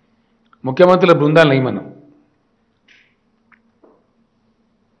ముఖ్యమంత్రుల బృందాలను నియమనం.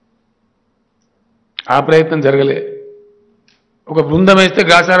 ఆ ప్రయత్నం జరగలే. ఒక బృందం వేస్తే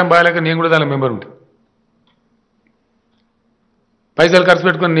గ్రాసారం బాయలేక నేను కూడా దాని మెంబర్ ఉంటాను. పైసలు ఖర్చు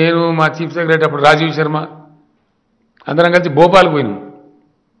పెట్టుకొని నేను, మా చీఫ్ సెక్రటరీ అప్పుడు రాజీవ్ శర్మ, అందరం కలిసి భోపాల్ పోయినాం.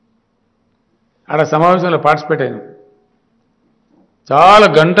 ఆడ సమావేశంలో పార్టిసిపేట్ అయినాం. చాలా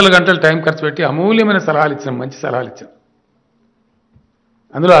గంటలు టైం ఖర్చు పెట్టి అమూల్యమైన సలహాలు ఇచ్చాం, మంచి సలహాలు ఇచ్చాం.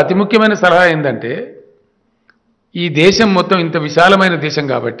 అందులో అతి ముఖ్యమైన సలహా ఏంటంటే, ఈ దేశం మొత్తం ఇంత విశాలమైన దేశం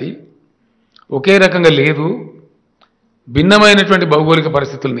కాబట్టి ఒకే రకంగా లేదు, భిన్నమైనటువంటి భౌగోళిక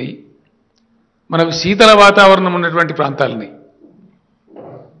పరిస్థితుల్ని, మనకు శీతల వాతావరణం ఉన్నటువంటి ప్రాంతాలని,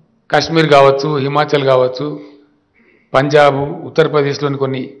 కాశ్మీర్ కావచ్చు, హిమాచల్ కావచ్చు, పంజాబ్, ఉత్తరప్రదేశ్లోని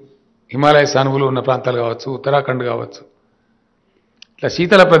కొన్ని హిమాలయ సానువులు ఉన్న ప్రాంతాలు కావచ్చు, ఉత్తరాఖండ్ కావచ్చు, ఇట్లా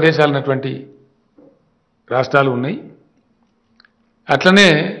శీతల ప్రదేశాలు ఉన్నటువంటి రాష్ట్రాలు ఉన్నాయి. అట్లనే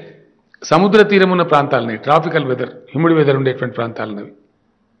సముద్ర తీరం ఉన్న ప్రాంతాలని, ట్రాపికల్ వెదర్, హ్యూమిడ్ వెదర్ ఉండేటువంటి ప్రాంతాలున్నవి.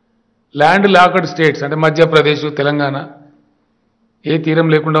 ల్యాండ్ లాక్డ్ స్టేట్స్ అంటే మధ్యప్రదేశ్, తెలంగాణ, ఏ తీరం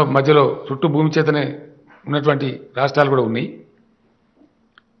లేకుండా మధ్యలో చుట్టూ భూమి చేతనే ఉన్నటువంటి రాష్ట్రాలు కూడా ఉన్నాయి.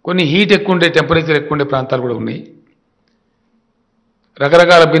 కొన్ని హీట్ ఎక్కువ ఉండే, టెంపరేచర్ ఎక్కువ ఉండే ప్రాంతాలు కూడా ఉన్నాయి.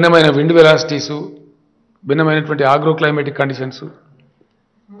 రకరకాల భిన్నమైన విండ్ వెలాసిటీసు, భిన్నమైనటువంటి ఆగ్రో క్లైమేటిక్ కండిషన్స్.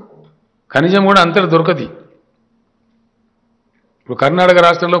 ఖనిజం కూడా అంతటా దొరకది. ఇప్పుడు కర్ణాటక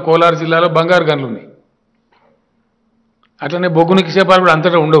రాష్ట్రంలో కోలార్ జిల్లాలో బంగారు గనులు ఉన్నాయి. అట్లనే బొగ్గు నిక్షేపాలు కూడా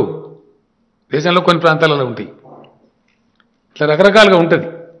అంతటా ఉండవు, దేశంలో కొన్ని ప్రాంతాలలో ఉంటాయి. ఇట్లా రకరకాలుగా ఉంటుంది.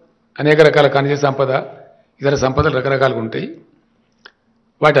 అనేక రకాల ఖనిజ సంపద, ఇతర సంపదలు రకరకాలుగా ఉంటాయి.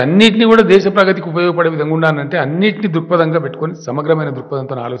 వాటి అన్నింటినీ కూడా దేశ ప్రగతికి ఉపయోగపడే విధంగా ఉండాలంటే అన్నింటినీ దృక్పథంగా పెట్టుకొని సమగ్రమైన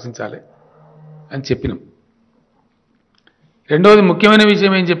దృక్పథంతో ఆలోచించాలి అని చెప్పినాం. రెండవది ముఖ్యమైన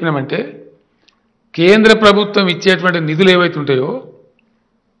విషయం ఏం చెప్పినామంటే, కేంద్ర ప్రభుత్వం ఇచ్చేటువంటి నిధులు ఏవైతే ఉంటాయో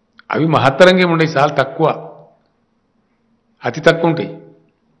అవి మహత్తరంగా ఉండవు, చాలా తక్కువ, అతి తక్కువ ఉంటాయి.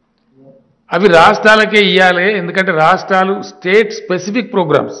 అవి రాష్ట్రాలకే ఇవ్వాలి. ఎందుకంటే రాష్ట్రాలు స్టేట్ స్పెసిఫిక్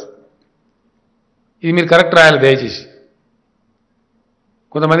ప్రోగ్రామ్స్. ఇది మీరు కరెక్ట్ రాయాలి దయచేసి.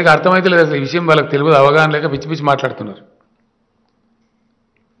 కొంతమందికి అర్థమైతే లేదు అసలు ఈ విషయం, వాళ్ళకి తెలియదు, అవగాహన లేక పిచ్చి పిచ్చి మాట్లాడుతున్నారు.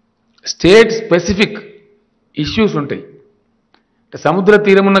 స్టేట్ స్పెసిఫిక్ ఇష్యూస్ ఉంటాయి. సముద్ర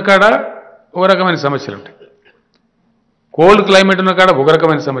తీరం ఉన్న కాడ ఒక రకమైన సమస్యలు ఉంటాయి, కోల్డ్ క్లైమేట్ ఉన్న కాడ ఒక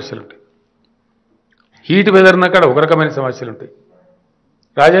రకమైన సమస్యలు ఉంటాయి, హీట్ వెదర్ ఉన్న కాడ ఒక రకమైన సమస్యలు ఉంటాయి.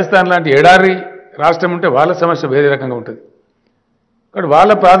 రాజస్థాన్ లాంటి ఎడారి రాష్ట్రం ఉంటే వాళ్ళ సమస్య వేరే రకంగా ఉంటుంది. కాబట్టి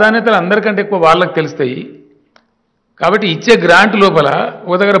వాళ్ళ ప్రాధాన్యతలు అందరికంటే ఎక్కువ వాళ్ళకి తెలుస్తాయి. కాబట్టి ఇచ్చే గ్రాంట్ లోపల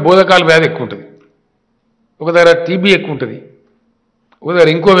ఒక దగ్గర బోధకాల వ్యాధి ఎక్కువ ఉంటుంది, ఒక దగ్గర టీబీ ఎక్కువ ఉంటుంది, ఒక దగ్గర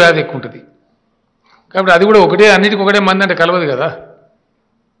ఇంకో వ్యాధి ఎక్కువ ఉంటుంది. కాబట్టి అది కూడా ఒకటే, అన్నిటికీ ఒకటే మంది అంటే కలవదు కదా.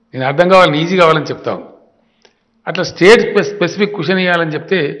 నేను అర్థం కావాలని, ఈజీ కావాలని చెప్తాను. అట్లా స్టేట్ స్పెసిఫిక్ క్వశ్చన్ ఇవ్వాలని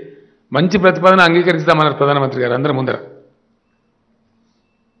చెప్తే మంచి ప్రతిపాదన అంగీకరిస్తామన్నారు ప్రధానమంత్రి గారు అందరి ముందర.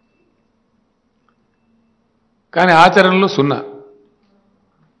 కానీ ఆచరణలో సున్నా.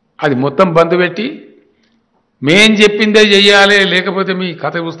 అది మొత్తం బంద్ పెట్టి మేం చెప్పిందే చెయ్యాలి, లేకపోతే మీ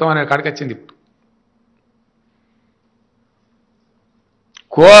కథ చూస్తామనే కాడికి వచ్చింది. ఇప్పుడు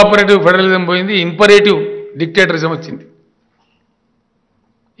కోఆపరేటివ్ ఫెడరలిజం పోయింది, ఇంపరేటివ్ డిక్టేటరిజం వచ్చింది.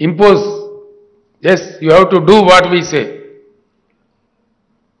 Impose, yes you have to do what we say.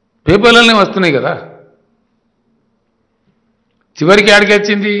 పేపర్లనే వస్తున్నాయి కదా. చివరికి ఆడికి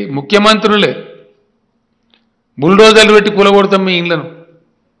వచ్చింది ముఖ్యమంత్రులే బుల్డోజర్లు పెట్టి కూలగొడతాం మీ ఇళ్లను,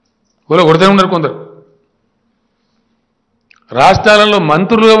 కూలగొడతానే ఉన్నారు కొందరు. రాష్ట్రాలలో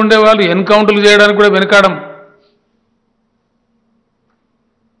మంత్రులుగా ఉండేవాళ్ళు ఎన్కౌంటర్లు చేయడానికి కూడా వెనకాడం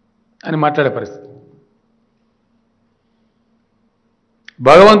అని మాట్లాడే పరిస్థితి.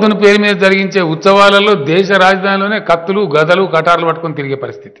 భగవంతుని పేరు మీద జరిగించే ఉత్సవాలలో దేశ రాజధానిలోనే కత్తులు, గదలు, కటార్లు పట్టుకొని తిరిగే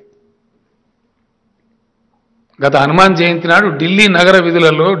పరిస్థితి. గత హనుమాన్ జయంతి నాడు ఢిల్లీ నగర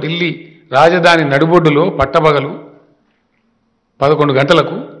వీధులలో, ఢిల్లీ రాజధాని నడిబొడ్డులో పట్టబగలు 11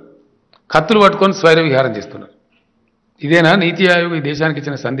 గంటలకు కత్తులు పట్టుకొని స్వైర విహారం చేస్తున్నారు. ఇదేనా నీతి ఆయోగ్ ఈ దేశానికి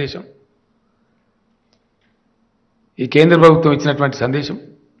ఇచ్చిన సందేశం, ఈ కేంద్ర ప్రభుత్వం ఇచ్చినటువంటి సందేశం?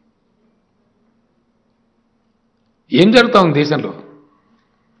 ఏం జరుగుతూ ఉంది దేశంలో?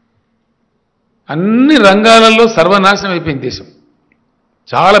 అన్ని రంగాలలో సర్వనాశనం అయిపోయింది దేశం,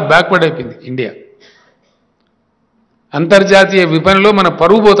 చాలా బ్యాక్వర్డ్ అయిపోయింది ఇండియా. అంతర్జాతీయ విపణిలో మన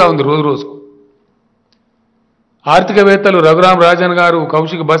పరువు పోతా ఉంది రోజు రోజుకు. ఆర్థికవేత్తలు రఘురామ్ రాజన్ గారు,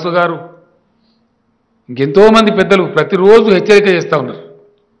 కౌశిక్ బసు గారు, ఇంకెంతోమంది పెద్దలు ప్రతిరోజు హెచ్చరిక చేస్తూ ఉన్నారు,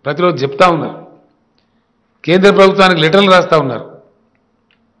 ప్రతిరోజు చెప్తా ఉన్నారు, కేంద్ర ప్రభుత్వానికి లెటర్లు రాస్తూ ఉన్నారు.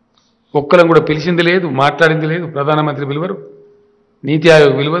 ఒక్కరం కూడా పిలిచింది లేదు, మాట్లాడింది లేదు. ప్రధానమంత్రి పిలువరు, నీతి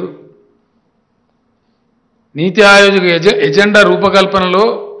ఆయోగ్ పిలువదు. నీతి ఆయోగ్ ఎజెండా రూపకల్పనలో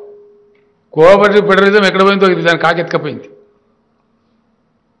కోఆపరేటివ్ ఫెడరలిజం ఎక్కడ పోయిందో ఇది దాన్ని కాకెత్తుకపోయింది.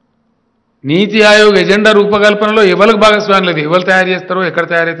 నీతి ఆయోగ్ ఎజెండా రూపకల్పనలో ఎవరికి భాగస్వామ్యం లేదు. ఎవరు తయారు చేస్తారో, ఎక్కడ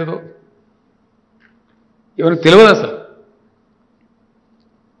తయారవుతుందో ఎవరికి తెలియదు అసలు.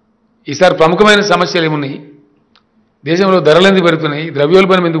 ఈసారి ప్రముఖమైన సమస్యలు ఏమున్నాయి? దేశంలో ధరలు ఎందుకు పెరుగుతున్నాయి,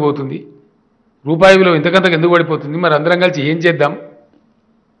 ద్రవ్యోల్బణం ఎందుకు పోతుంది, రూపాయి విలువ ఇంతకంతకు ఎందుకు పడిపోతుంది, మరి అందరం కలిసి ఏం చేద్దాం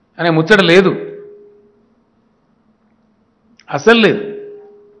అనే ముచ్చట లేదు, అసలు లేదు.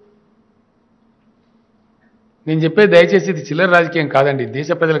 నేను చెప్పేది దయచేసి ఇది చిల్లర రాజకీయం కాదండి,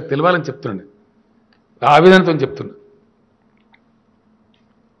 దేశ ప్రజలకు తెలవాలని చెప్తున్నాను, ఆవేదనతో చెప్తున్నా.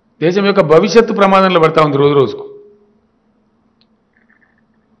 దేశం యొక్క భవిష్యత్తు ప్రమాదంలో పడతా ఉంది రోజు రోజుకు.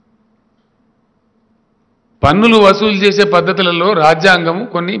 పన్నులు వసూలు చేసే పద్ధతులలో రాజ్యాంగం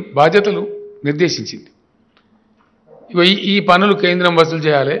కొన్ని బాధ్యతలు నిర్దేశించింది. ఈ పన్నులు కేంద్రం వసూలు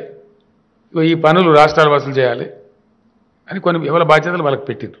చేయాలి, ఈ పన్నులు రాష్ట్రాలు వసూలు చేయాలి అని కొన్ని ఎవరి బాధ్యతలు వాళ్ళకి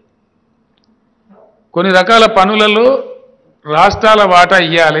పెట్టిండ్రు. కొన్ని రకాల పన్నులలో రాష్ట్రాల వాటా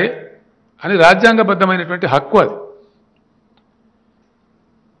ఇవ్వాలి అని రాజ్యాంగబద్ధమైనటువంటి హక్కు అది.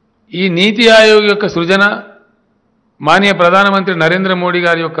 ఈ నీతి ఆయోగ్ యొక్క సృజన మాననీయ ప్రధానమంత్రి నరేంద్ర మోడీ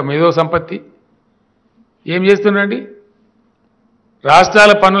గారి యొక్క మేధో సంపత్తి ఏం చేస్తుందండి,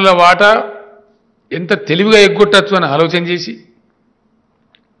 రాష్ట్రాల పన్నుల వాటా ఎంత తెలివిగా ఎగ్గొట్టచ్చు అని ఆలోచన చేసి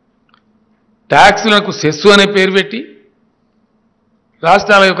ట్యాక్సులకు సెస్సు అనే పేరు పెట్టి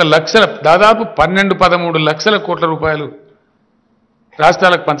రాష్ట్రాల యొక్క దాదాపు 12-13 లక్షల కోట్ల రూపాయలు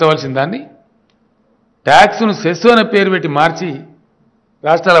రాష్ట్రాలకు పంచవలసిన దాన్ని ట్యాక్స్ను సెస్సు అనే పేరు పెట్టి మార్చి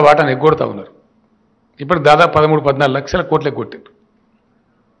రాష్ట్రాల వాటాను ఎగ్గొడతా ఉన్నారు. ఇప్పుడు దాదాపు 13-14 లక్షల కోట్లు ఎగ్గొట్టారు.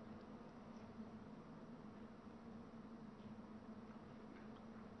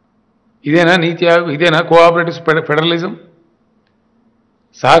 ఇదేనా నీతి ఆయోగ్, ఇదేనా కోఆపరేటివ్ ఫెడరలిజం,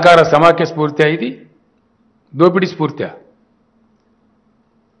 సహకార సమాఖ్య స్ఫూర్తి, ఇది దోపిడీ స్ఫూర్తి.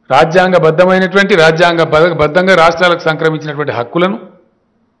 రాజ్యాంగబద్ధమైనటువంటి రాజ్యాంగబద్ధంగా రాష్ట్రాలకు సంక్రమించినటువంటి హక్కులను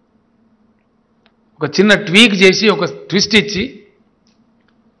ఒక చిన్న ట్వీక్ చేసి ఒక ట్విస్ట్ ఇచ్చి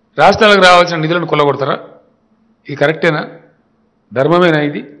రాష్ట్రాలకు రావాల్సిన నిధులను కొల్లగొడతారా? ఇది కరెక్టేనా? ధర్మమేనా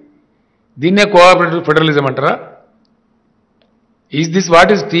ఇది? దీన్నే కోఆపరేటివ్ ఫెడరలిజం అంటారా? Is this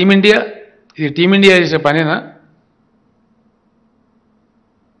what is team India? ఇది టీమిండియా చేసే పనేనా?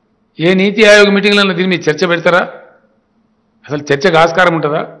 ఏ నీతి ఆయోగ్ మీటింగ్లలో దీని మీద చర్చ పెడతారా? అసలు చర్చకు ఆస్కారం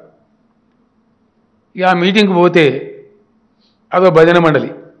ఉంటుందా? ఇక ఆ మీటింగ్కి పోతే అదో భజన మండలి.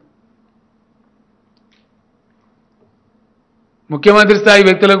 ముఖ్యమంత్రి స్థాయి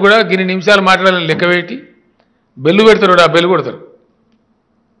వ్యక్తులకు కూడా గిన్ని నిమిషాలు మాట్లాడాలని లెక్క పెట్టి బెల్లు పెడతారు, ఆ బెల్లు కొడతారు.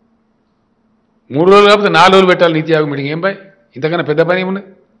 3 రోజులు కాకపోతే 4 రోజులు పెట్టాలి నీతి ఆయోగ్ మీటింగ్. ఏం బాయ్, ఇంతకన్నా పెద్ద పని ఏమున్నది?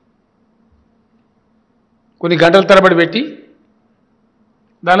 కొన్ని గంటల తరబడి పెట్టి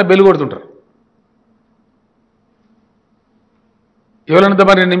దానిలో బెల్లు కొడుతుంటారు. ఎవరన్నా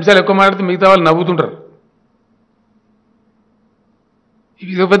మరి 2 నిమిషాలు ఎక్కువ మాట్లాడితే మిగతా వాళ్ళు నవ్వుతుంటారు.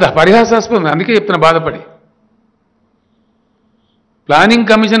 ఇది పెద్ద పరిహాసాస్పదం. అందుకే చెప్తున్నా బాధపడి. ప్లానింగ్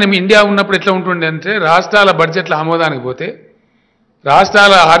కమిషన్ ఇండియా ఉన్నప్పుడు ఎట్లా ఉంటుండే అంటే రాష్ట్రాల బడ్జెట్ల ఆమోదానికి పోతే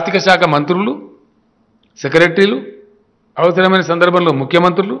రాష్ట్రాల ఆర్థిక శాఖ మంత్రులు, సెక్రటరీలు, అవసరమైన సందర్భంలో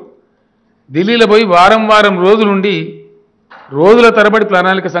ముఖ్యమంత్రులు ఢిల్లీలో పోయి వారం రోజులుండి రోజుల తరబడి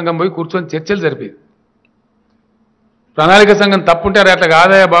ప్రణాళిక సంఘం పోయి కూర్చొని చర్చలు జరిపేది. ప్రణాళిక సంఘం తప్పుంటారు, అట్లా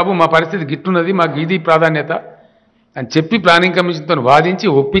కాదయా బాబు, మా పరిస్థితి గిట్టున్నది, మాకు ఇది ప్రాధాన్యత అని చెప్పి ప్లానింగ్ కమిషన్తో వాదించి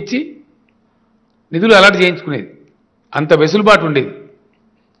ఒప్పించి నిధులు అలాట్ చేయించుకునేది. అంత వెసులుబాటు ఉండేది.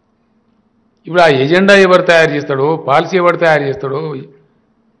 ఇప్పుడు ఆ ఎజెండా ఎవరు తయారు చేస్తాడో, పాలసీ ఎవరు తయారు చేస్తాడో,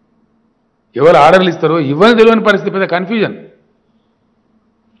 ఎవరు ఆర్డర్లు ఇస్తారో ఇవన్నీ తెలియని పరిస్థితి, పెద్ద కన్ఫ్యూజన్.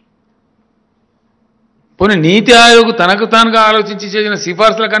 పోనీ నీతి ఆయోగ్ తనకు తానుగా ఆలోచించి చేసిన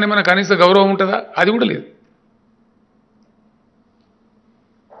సిఫార్సుల కానీ మన కనీస గౌరవం ఉంటుందా? అది కూడా లేదు.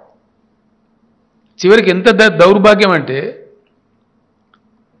 చివరికి ఎంత దౌర్భాగ్యం అంటే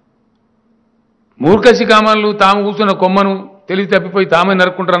మూర్ఖశి కామాలు తాము కూర్చున్న కొమ్మను తెలివి తప్పిపోయి తామే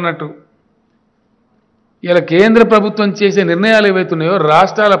నరుక్కుంటారు అన్నట్టు ఇలా కేంద్ర ప్రభుత్వం చేసే నిర్ణయాలు ఏవైతున్నాయో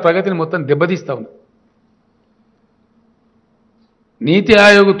రాష్ట్రాల ప్రగతిని మొత్తం దెబ్బతీస్తా ఉంది. నీతి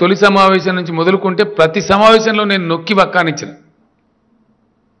ఆయోగ్ తొలి సమావేశం నుంచి మొదలుకుంటే ప్రతి సమావేశంలో నేను నొక్కి వక్కానిచ్చిన,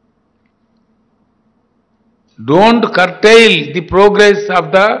 don't curtail the progress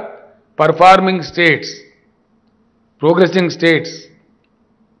of the performing states, progressing states.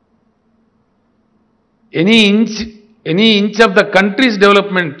 Any inch of the country's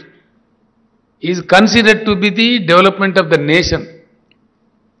development is considered to be the development of the nation.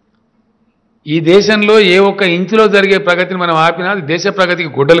 ఈ దేశంలో ఏ ఒక్క ఇంచులో జరిగే ప్రగతిని మనం ఆపినా అది దేశ ప్రగతికి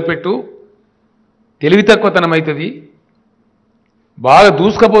గొడ్డలు పెట్టు, తెలివి తక్కువతనం అవుతుంది. బాగా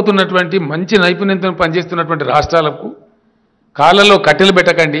దూసుకుపోతున్నటువంటి మంచి నైపుణ్యంతో పనిచేస్తున్నటువంటి రాష్ట్రాలకు కాళ్ళలో కట్టెలు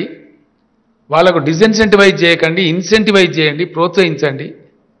పెట్టకండి, వాళ్లకు డిసిన్సెంటివైజ్ చేయకండి, ఇన్సెంటివైజ్ చేయండి, ప్రోత్సహించండి.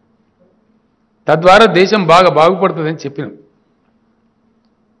 తద్వారా దేశం బాగా బాగుపడుతుందని చెప్పినాం.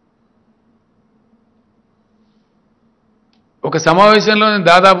 ఒక సమావేశంలో నేను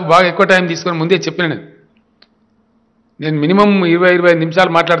దాదాపు బాగా ఎక్కువ టైం తీసుకొని ముందే చెప్పిన, నేను నేను మినిమం 20-25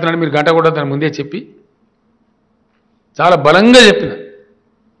 నిమిషాలు మాట్లాడుతున్నాను, మీరు గంట కూడా దాని ముందే చెప్పి చాలా బలంగా చెప్పిన.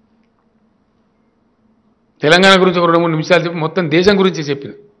 తెలంగాణ గురించి ఒక 2-3 నిమిషాలు చెప్పి మొత్తం దేశం గురించి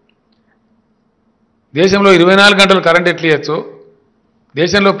చెప్పిన. దేశంలో 24 గంటలు కరెంట్ ఎట్లా ఇవ్వచ్చో,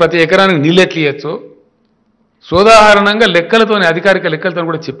 దేశంలో ప్రతి ఎకరానికి నీళ్ళు ఎట్లా ఇవ్వచ్చో సోదాహరణంగా లెక్కలతోనే, అధికారిక లెక్కలతో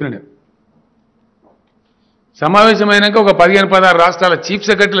కూడా చెప్పిన. నేను సమావేశమైనాక ఒక 15-16 రాష్ట్రాల చీఫ్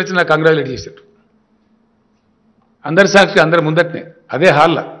సెక్రటరీలు వచ్చి నాకు కంగ్రాచులేట్ చేశారు. అందరి సాక్షి, అందరి ముందటనే, అదే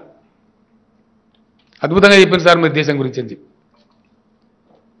హాల్లో. అద్భుతంగా చెప్పారు సార్ మీరు దేశం గురించి అని చెప్పి.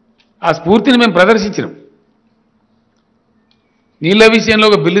 ఆ స్ఫూర్తిని మేము ప్రదర్శించినాం. నీళ్ల విషయంలో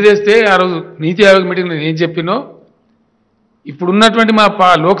ఒక బిల్లు తెస్తే ఆ రోజు నీతి ఆయోగ్ మీటింగ్లో నేను ఏం చెప్పినో ఇప్పుడున్నటువంటి మా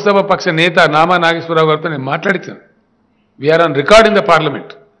లోక్సభ పక్ష నేత నామా నాగేశ్వరరావు గారితో నేను మాట్లాడించాను. We are on record in the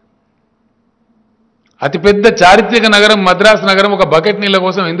parliament. అతిపెద్ద చారిత్రక నగరం మద్రాసు నగరం ఒక బకెట్ నీళ్ల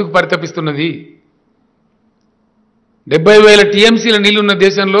కోసం ఎందుకు పరితపిస్తున్నది? 70,000 టీఎంసీల నీళ్లున్న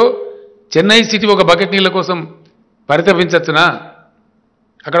దేశంలో చెన్నై సిటీ ఒక బకెట్ నీళ్ల కోసం పరితపించచ్చునా?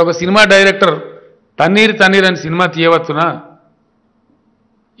 అక్కడ ఒక సినిమా డైరెక్టర్ తన్నీరు తన్నీరు అని సినిమా తీయవచ్చునా?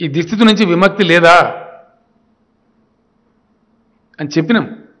 ఈ దుస్థితి నుంచి విముక్తి లేదా అని చెప్పినాం.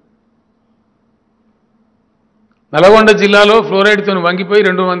 నల్గొండ జిల్లాలో ఫ్లోరైడ్తో వంగిపోయి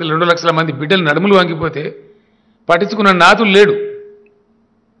 2 లక్షల మంది బిడ్డలు నడుములు వంగిపోతే పట్టించుకున్న నాతులు లేడు.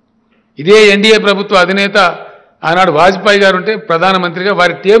 ఇదే ఎన్డీఏ ప్రభుత్వ అధినేత ఆనాడు వాజ్పేయి గారు ఉంటే ప్రధానమంత్రిగా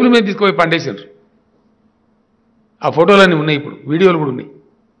వారి టేబుల్ మీద తీసుకుపోయి పండేశారు. ఆ ఫోటోలన్నీ ఉన్నాయి, ఇప్పుడు వీడియోలు కూడా ఉన్నాయి.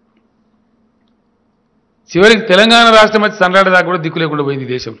 చివరికి తెలంగాణ రాష్ట్రం వచ్చి సన్లాడదాకా కూడా దిక్కు లేకుండా పోయింది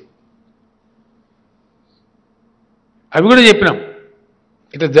దేశంలో. అవి కూడా చెప్పినాం,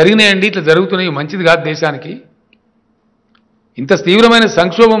 ఇట్లా జరిగినాయండి, ఇట్లా జరుగుతున్నాయి, మంచిది కాదు దేశానికి. ఇంత తీవ్రమైన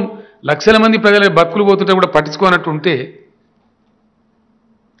సంక్షోభం, లక్షల మంది ప్రజల బతుకులు పోతుంటే కూడా పట్టించుకోనట్టు ఉంటే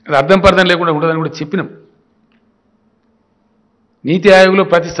అది అర్థం పర్థం లేకుండా ఉండదని కూడా చెప్పినాం. నీతి ఆయోగ్లో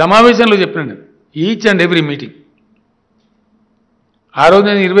ప్రతి సమావేశంలో చెప్పినాను నేను, ఈచ్ అండ్ ఎవ్రీ మీటింగ్. ఆ రోజు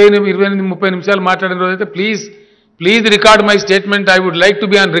నేను 20-30 నిమిషాలు మాట్లాడిన రోజైతే please record my statement, I would like to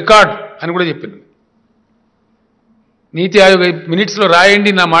be on record అని కూడా చెప్పాను. నీతి ఆయోగ్ మినిట్స్లో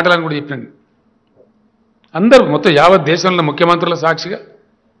రాయండి నా మాటలని కూడా చెప్పాను. అందరూ మొత్తం యావత్ దేశంలో ముఖ్యమంత్రుల సాక్షిగా,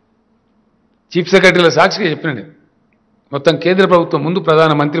 చీఫ్ సెక్రటరీల సాక్షిగా చెప్పిన నేను. మొత్తం కేంద్ర ప్రభుత్వం ముందు,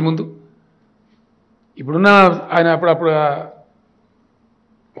 ప్రధానమంత్రి ముందు. ఇప్పుడున్న ఆయన అప్పుడు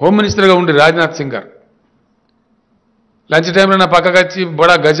హోమ్ మినిస్టర్గా ఉండి రాజ్నాథ్ సింగ్ గారు లంచ్ టైంలో నా పక్కకు వచ్చి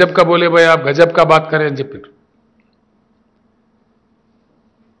బడా గజబ్ కా బోలే భయ్, ఆప్ గజబ్ కా బాత్ కరే అని చెప్పారు.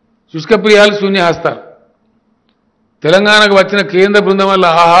 శుష్క ప్రియాలు శూన్యహస్తారు. తెలంగాణకు వచ్చిన కేంద్ర బృందం వల్ల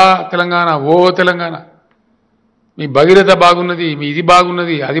ఆహా తెలంగాణ, ఓ తెలంగాణ, మీ భగీరథ బాగున్నది, మీ ఇది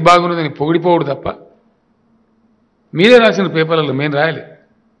బాగున్నది, అది బాగున్నది అని పొగిడిపోవడు తప్ప మీరే రాసిన పేపర్లలో, మేము రాయలే.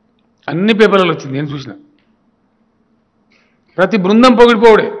 అన్ని పేపర్లలో వచ్చింది, నేను చూసిన. ప్రతి బృందం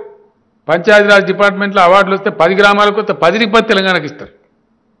పొగిడిపోవడే. పంచాయతీరాజ్ డిపార్ట్మెంట్లో అవార్డులు వస్తే 10 గ్రామాలకు వస్తే 10కి 10 తెలంగాణకి ఇస్తారు.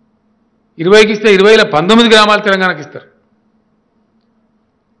 20కి ఇస్తే 20లో 19 గ్రామాలు తెలంగాణకి ఇస్తారు.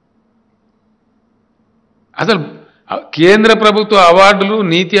 అసలు కేంద్ర ప్రభుత్వ అవార్డులు,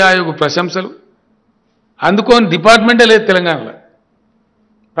 నీతి ఆయోగ్ ప్రశంసలు అందుకోని డిపార్ట్మెంటే లేదు తెలంగాణలో.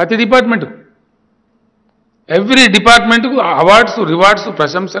 ప్రతి డిపార్ట్మెంటు, ఎవ్రీ డిపార్ట్మెంట్కు అవార్డ్స్, రివార్డ్స్,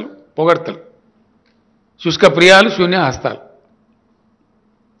 ప్రశంసలు, పొగడ్తలు. శుష్క ప్రియాలు శూన్య హస్తాలు.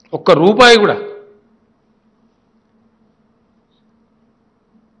 ఒక్క రూపాయి కూడా.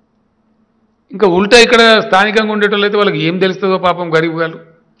 ఇంకా ఉల్టా ఇక్కడ స్థానికంగా ఉండేటోళ్ళు అయితే వాళ్ళకి ఏం తెలుస్తుందో పాపం గరీబ్ వాళ్ళు,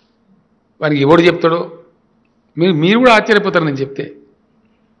 వారికి ఎవడు చెప్తాడో మీరు కూడా ఆశ్చర్యపోతారు నేను చెప్తే.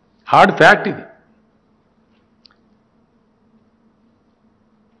 హార్డ్ ఫ్యాక్ట్ ఇది.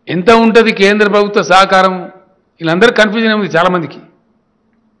 ఎంత ఉంటుంది కేంద్ర ప్రభుత్వ సహకారం? వీళ్ళందరూ కన్ఫ్యూజన్ ఉంది చాలామందికి.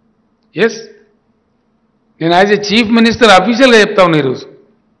 ఎస్, నేను యాజ్ ఏ చీఫ్ మినిస్టర్ అఫీషియల్గా చెప్తా ఉన్నా ఈరోజు.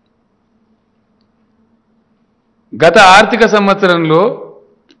 గత ఆర్థిక సంవత్సరంలో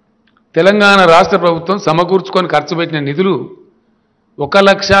తెలంగాణ రాష్ట్ర ప్రభుత్వం సమకూర్చుకొని ఖర్చు పెట్టిన నిధులు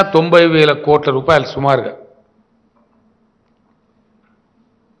 1,90,000 కోట్ల రూపాయలు సుమారుగా.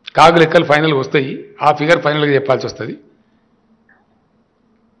 కాగు లెక్కలు ఫైనల్గా వస్తాయి, ఆ ఫిగర్ ఫైనల్గా చెప్పాల్సి వస్తుంది.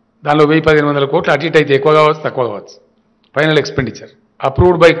 దానిలో 1,000-1,500 కోట్లు అటు ఇటు అయితే ఎక్కువ కావచ్చు, తక్కువ కావచ్చు. Final expenditure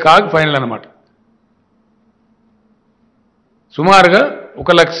approved by CAG, final అన్నమాట. సుమారుగా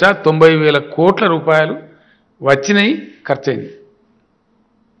 1,90,000 కోట్ల రూపాయలు వచ్చినాయి, ఖర్చయింది.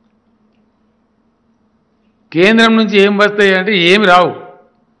 కేంద్రం నుంచి ఏం వస్తాయి అంటే ఏమి రావు.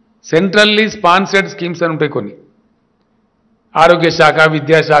 సెంట్రల్లీ స్పాన్సర్డ్ స్కీమ్స్ అని ఉంటాయి కొన్ని. ఆరోగ్య శాఖ,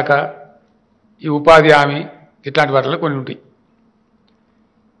 విద్యాశాఖ, ఈ ఉపాధి హామీ, ఇట్లాంటి వాటిలో కొన్ని ఉంటాయి.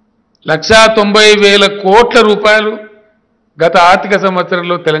 1,90,000 కోట్ల రూపాయలు గత ఆర్థిక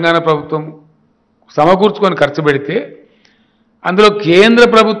సంవత్సరంలో తెలంగాణ ప్రభుత్వం సమకూర్చుకొని ఖర్చు పెడితే అందులో కేంద్ర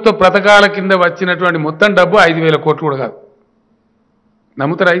ప్రభుత్వ పథకాల కింద వచ్చినటువంటి మొత్తం డబ్బు 5,000 కోట్లు కూడా కాదు.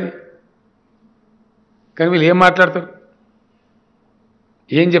 నమ్ముతారా ఇది? కానీ వీళ్ళు ఏం మాట్లాడతారు,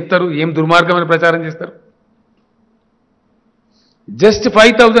 ఏం చెప్తారు, ఏం దుర్మార్గమైన ప్రచారం చేస్తారు? Just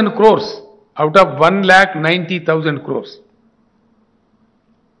 5,000 crores out of 1,90,000 crores.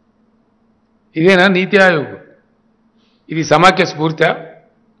 ఇదేనా నీతి ఆయోగ్? ఇది సమాఖ్య స్ఫూర్తి?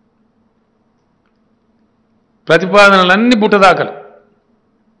 ప్రతిపాదనలన్నీ బుట్టదాకలు.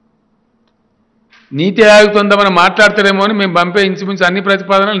 నీతి ఆయోగ్ తొందర మనం మాట్లాడతారేమో అని మేము పంపే ఇంచుమించు అన్ని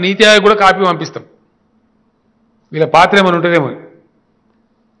ప్రతిపాదనలు నీతి ఆయోగ్ కూడా కాపీ పంపిస్తాం. వీళ్ళ పాత్ర ఏమైనా ఉంటుందేమో.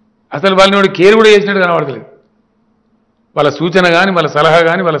 అసలు వాళ్ళని వాడు కేర్ కూడా చేసినట్టు కనబడతలేదు. వాళ్ళ సూచన కానీ, వాళ్ళ సలహా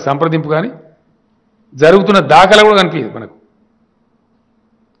కానీ, వాళ్ళ సంప్రదింపు కానీ జరుగుతున్న దాఖలా కూడా కనిపించదు మనకు.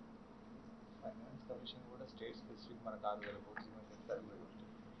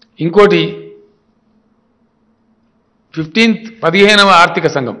 ఇంకోటి 15వ ఆర్థిక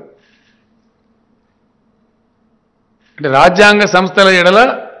సంఘం అంటే రాజ్యాంగ సంస్థల ఎడల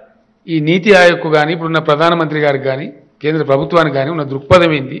ఈ నీతి ఆయోగ్కు కానీ ఇప్పుడున్న ప్రధానమంత్రి గారికి కానీ కేంద్ర ప్రభుత్వానికి కానీ ఉన్న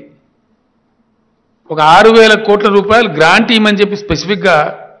దృక్పథం ఏంది? ఒక 6,000 కోట్ల రూపాయలు గ్రాంట్ ఇవ్వమని చెప్పి స్పెసిఫిక్గా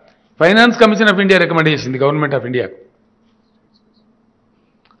finance commission of India recommend చేసింది గవర్నమెంట్ ఆఫ్ ఇండియాకు.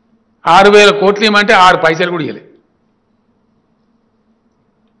 6,000 కోట్లు ఇవ్వమంటే 6 పైసలు కూడా ఇవ్వలేదు.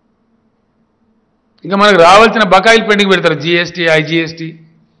 ఇంకా మనకు రావాల్సిన బకాయిలు పెండింగ్ పెడతారు. జీఎస్టీ, ఐజీఎస్టీ,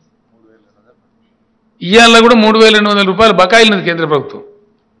 ఇవాళ కూడా 3,200 రూపాయలు బకాయిలు ఉన్నది కేంద్ర ప్రభుత్వం.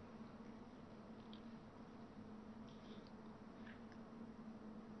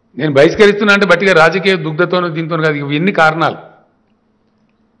 నేను బహిష్కరిస్తున్నా అంటే బట్టిగా రాజకీయ దుగ్ధతోనూ దీంతో కాదు. ఇవన్నీ కారణాలు.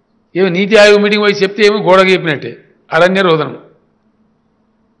 ఏమో నీతి ఆయోగ్ మీటింగ్ పోయి చెప్తే ఏమో గోడకు చెప్పినట్టే అరణ్య రోదనం,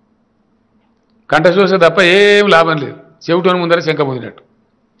 కంఠశోష తప్ప ఏం లాభం లేదు. చెవిటోని ముందర శంక పొందినట్టు.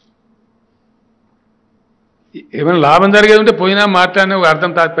 ఏమైనా లాభం జరిగేది ఉంటే పోయినా మాట్లాడినా ఒక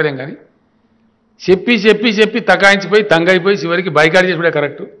అర్థం తాత్పర్యం, కానీ చెప్పి చెప్పి చెప్పి తకాయించిపోయి తంగైపోయి చివరికి బైకాట్ చేసుడే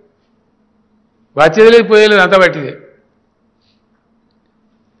కరెక్టు. వచ్చేది లేదు, పోయేలేదు, అంతా పట్టిదే.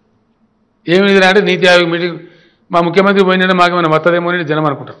 ఏమిది అంటే నీతి ఆయోగ్ మీటింగ్ మా ముఖ్యమంత్రి పోయినా మాకేమైనా వత్తదేమో అని జనం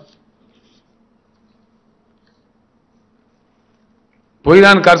అనుకుంటారు.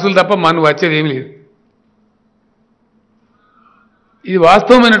 పోయిదాని ఖర్చులు తప్ప మనం వచ్చేది ఏమీ లేదు. ఇది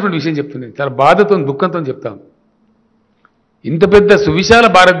వాస్తవమైనటువంటి విషయం చెప్తుంది. చాలా బాధతో దుఃఖంతో చెప్తాం. ఇంత పెద్ద సువిశాల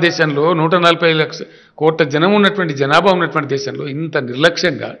భారతదేశంలో 140 కోట్ల జనం ఉన్నటువంటి జనాభా ఉన్నటువంటి దేశంలో ఇంత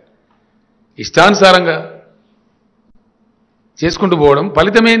నిర్లక్ష్యంగా ఇష్టానుసారంగా చేసుకుంటూ పోవడం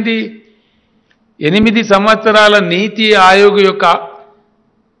ఫలితమేంది? 8 సంవత్సరాల నీతి ఆయోగ్ యొక్క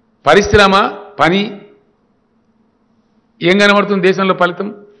పరిశ్రమ పని ఏం కనబడుతుంది దేశంలో? ఫలితం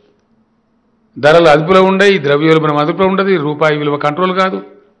ధరలు అదుపులో ఉండయి, ద్రవ్యోల్బణం అదుపులో ఉండదు, రూపాయి విలువ కంట్రోల్ కాదు,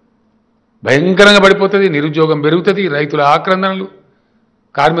 భయంకరంగా పడిపోతుంది, నిరుద్యోగం పెరుగుతుంది, రైతుల ఆక్రందనలు,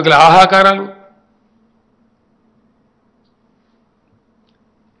 కార్మికుల ఆహాకారాలు.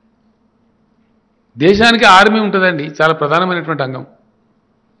 దేశానికి ఆర్మీ ఉంటుందండి, చాలా ప్రధానమైనటువంటి అంగం.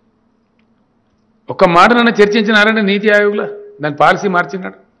 ఒక్క మాట నన్ను చర్చించినారంటే నీతి ఆయోగ్లో దాని పాలసీ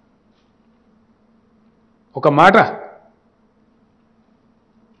మార్చినాడు. ఒక మాట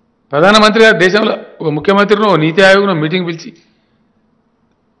ప్రధానమంత్రి గారు దేశంలో ఒక ముఖ్యమంత్రినో నీతి ఆయోగ్ను మీటింగ్ పిలిచి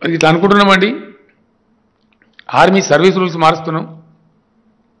మరి ఇట్లా అనుకుంటున్నామండి, ఆర్మీ సర్వీస్ రూల్స్ మారుస్తున్నాం.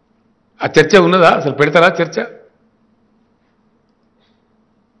 ఆ చర్చ ఉన్నదా? అసలు పెడతారా చర్చ?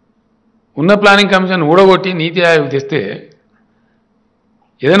 ఉన్న ప్లానింగ్ కమిషన్ ఊడగొట్టి నీతి ఆయోగ్ తెస్తే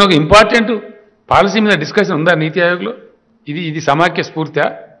ఏదైనా ఒక ఇంపార్టెంట్ పాలసీ మీద డిస్కషన్ ఉందా నీతి ఆయోగ్లో? ఇది సమాఖ్య స్ఫూర్తి?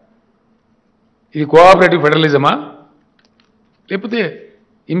 ఇది కోఆపరేటివ్ ఫెడరలిజమా? లేకపోతే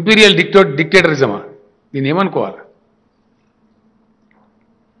ఇంపీరియల్ డిక్టేటరిజమా? దీన్ని ఏమనుకోవాలి?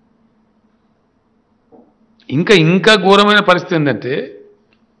 ఇంకా ఘోరమైన పరిస్థితి ఏంటంటే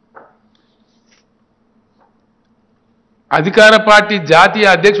అధికార పార్టీ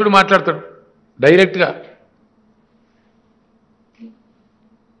జాతీయ అధ్యక్షుడు మాట్లాడతాడు డైరెక్ట్గా.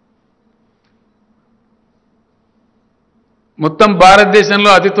 మొత్తం భారతదేశంలో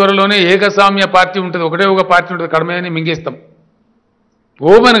అతి త్వరలోనే ఏకస్వామ్య పార్టీ ఉంటుంది, ఒకటే ఒక పార్టీ ఉంటుంది, కడమని మింగేస్తాం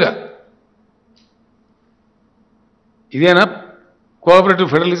ఓపెన్గా. ఇదేనా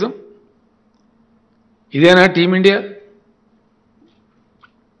కోఆపరేటివ్ ఫెడరలిజం? ఇదేనా team India?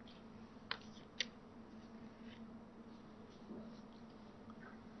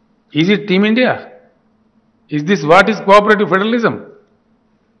 Is it team India? Is this what is cooperative federalism?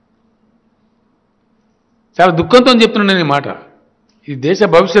 చాలా దుఃఖంతో చెప్తున్నాను నేను ఈ మాట. ఇది దేశ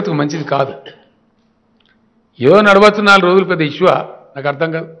భవిష్యత్తుకు మంచిది కాదు. ఏదో నడవచ్చు 4 రోజులు, పెద్ద ఇష్యూ నాకు అర్థం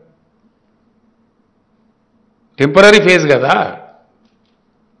కాదు. టెంపరీ ఫేజ్ కదా.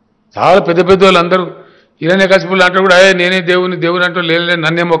 చాలా పెద్ద వాళ్ళందరూ హిరణ్యకశిపులు అంటే కూడా నేనే దేవుని దేవుని అంటూ లేదు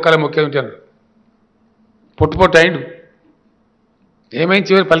నన్నే మొక్కాలి మొక్కే ఉంటాను. పొట్టు అయిండు. ఏమైంది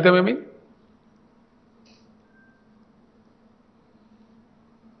చివరి ఫలితం ఏమైంది?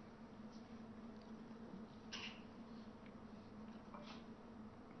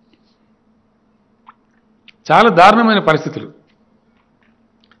 చాలా దారుణమైన పరిస్థితులు.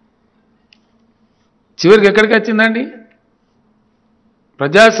 చివరికి ఎక్కడికి వచ్చిందండి?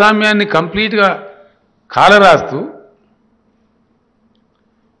 ప్రజాస్వామ్యాన్ని కంప్లీట్గా కాలరాస్తూ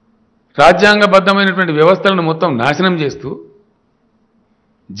రాజ్యాంగబద్ధమైనటువంటి వ్యవస్థలను మొత్తం నాశనం చేస్తూ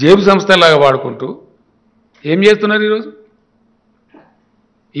జేబు సంస్థలాగా వాడుకుంటూ ఏం చేస్తున్నారు ఈరోజు?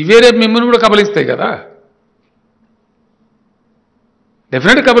 ఇవే రేపు మిమ్మల్ని కూడా కబలిస్తాయి కదా.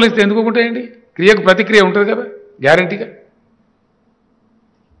 డెఫినెట్గా కబలిస్తాయి. ఎందుకు ఉంటాయండి? క్రియకు ప్రతిక్రియ ఉంటుంది కదా గ్యారంటీగా.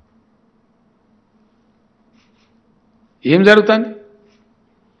 ఏం జరుగుతుంది?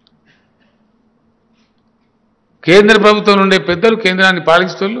 కేంద్ర ప్రభుత్వం ఉండే పెద్దలు కేంద్రాన్ని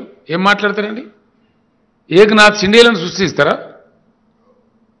పాలించేటోళ్ళు ఏం మాట్లాడతారండి? ఏకనాథ్ షిండేలను సృష్టిస్తారా?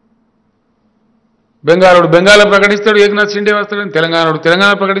 బెంగాలోడు బెంగాల్లో ప్రకటిస్తాడు, ఏకనాథ్ షిండే వస్తాడు. తెలంగాణోడు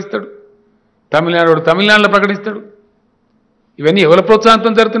తెలంగాణ ప్రకటిస్తాడు, తమిళనాడు తమిళనాడులో ప్రకటిస్తాడు. ఇవన్నీ ఎవరి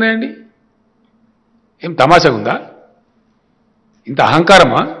ప్రోత్సాహంతో జరుగుతున్నాయండి? ఏం తమాషా ఉందా? ఇంత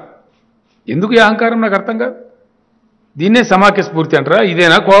అహంకారమా? ఎందుకు ఈ అహంకారం నాకు అర్థం కాదు. దీన్నే సమాఖ్య స్ఫూర్తి అంటారా?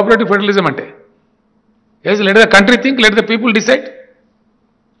 ఇదేనా కోఆపరేటివ్ ఫెడరలిజం అంటే? Yes, let the country think, let the people decide.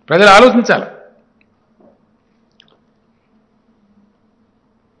 ప్రజలు ఆలోచించాలి.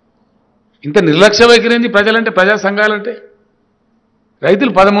 ఇంత నిర్లక్ష్య వైఖరింది ప్రజలంటే, ప్రజా సంఘాలంటే.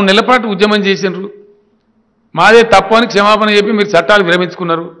 రైతులు 13 నెలల పాటు ఉద్యమం చేసినారు. మాదే తప్పు అని క్షమాపణ చెప్పి మీరు చట్టాలు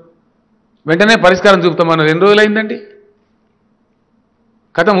విరమించుకున్నారు. వెంటనే పరిష్కారం చూపుతామన్నారు. 2 రోజులు అయిందండి.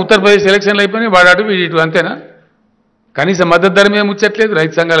 కథం ఉత్తరప్రదేశ్ ఎలక్షన్లు అయిపోయినాయి. వాడు అటు వీడి ఇటు, అంతేనా? కనీసం మద్దతు ధర మీద ముచ్చట్లేదు,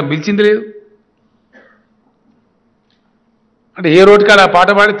 రైతు సంఘాలను పిలిచింది లేదు. అంటే ఏ రోడ్డు కాడ ఆ పాట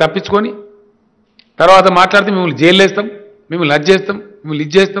పాడి తప్పించుకొని తర్వాత మాట్లాడితే మిమ్మల్ని జైలు వేస్తాం, మిమ్మల్ని అది చేస్తాం, మిమ్మల్ని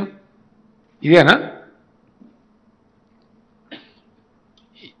ఇది చేస్తాం.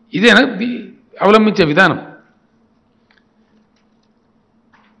 ఇదేనా అవలంబించే విధానం?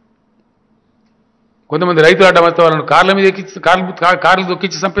 కొంతమంది రైతు అడ్డం వస్తే వాళ్ళను కార్ల మీద ఎక్కించి కార్లు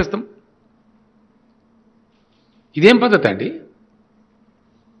దొక్కించి చంపేస్తాం. ఇదేం పద్ధతి అండి?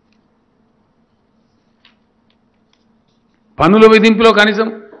 పన్నుల విధింపులో కనీసం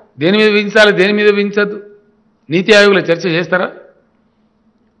దేని మీద విధించాలి, దేని మీద విధించద్దు నీతి ఆయోగ్లో చర్చ చేస్తారా?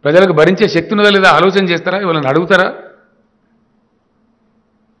 ప్రజలకు భరించే శక్తి ఉన్నదా లేదా ఆలోచన చేస్తారా? ఇవాళని అడుగుతారా?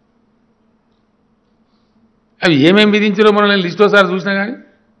 అవి ఏమేమి విధించారో మనం నేను లిస్ట్ ఒకసారి చూసినా కానీ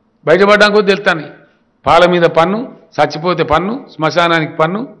బయటపడ్డానికి కొద్ది తెలుస్తాను. పాల మీద పన్ను, చచ్చిపోతే పన్ను, శ్మశానానికి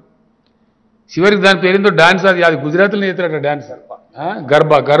పన్ను, చివరికి దాని పేరుతో డాన్స్. అది గుజరాత్లో చేస్తారట డాన్స్.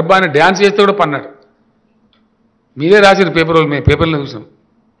 గర్భ అని డాన్స్ చేస్తే కూడా పన్నాడు. మీరే రాశారు పేపర్ వాళ్ళు, మేము పేపర్లో చూసాం.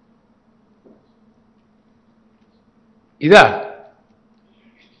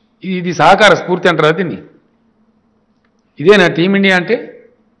 ఇది సహకార స్ఫూర్తి అంటారా దీన్ని? ఇదేనా టీమిండియా అంటే?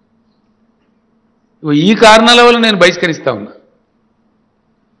 ఈ కారణాల వల్ల నేను బహిష్కరిస్తా ఉన్నా.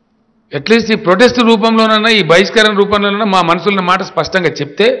 అట్లీస్ట్ ఈ ప్రొటెస్ట్ రూపంలోనన్నా, ఈ బహిష్కరణ రూపంలోనన్నా మా మనసున్న మాట స్పష్టంగా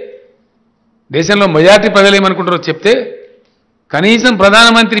చెప్తే, దేశంలో మెజార్టీ ప్రజలు ఏమనుకుంటారో చెప్తే, కనీసం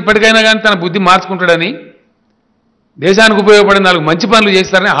ప్రధానమంత్రి ఇప్పటికైనా కానీ తన బుద్ధి మార్చుకుంటాడని, దేశానికి ఉపయోగపడే 4 మంచి పనులు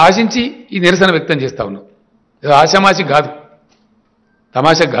చేస్తారని ఆశించి ఈ నిరసన వ్యక్తం చేస్తా ఉన్నాం. ఇది ఆశామాషి కాదు,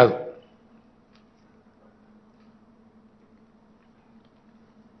 తమాషా కాదు.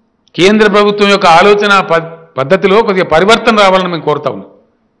 కేంద్ర ప్రభుత్వం యొక్క ఆలోచన పద్ధతిలో కొద్దిగా పరివర్తన రావాలని మేము కోరుతా ఉన్నాం.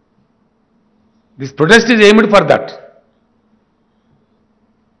 This protest is aimed for that.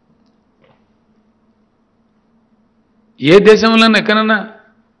 ఏ దేశంలో ఎక్కడన్నా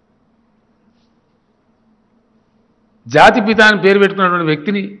జాతిపిత అని పేరు పెట్టుకున్నటువంటి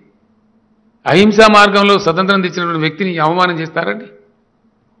వ్యక్తిని, అహింసా మార్గంలో స్వతంత్రం తెచ్చినటువంటి వ్యక్తిని అవమానం చేస్తారండి?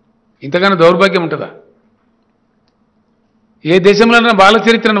 ఇంతకన్నా దౌర్భాగ్యం ఉంటుందా? ఏ దేశంలో వాళ్ళ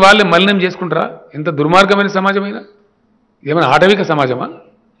చరిత్రను వాళ్ళే మలినం చేసుకుంటారా? ఎంత దుర్మార్గమైన సమాజమైనా? ఏమైనా ఆటవిక సమాజమా?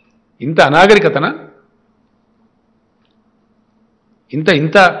 ఇంత అనాగరికతనా?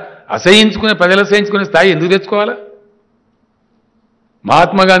 ఇంత అసహించుకునే, ప్రజలు అసహించుకునే స్థాయి ఎందుకు తెచ్చుకోవాలా?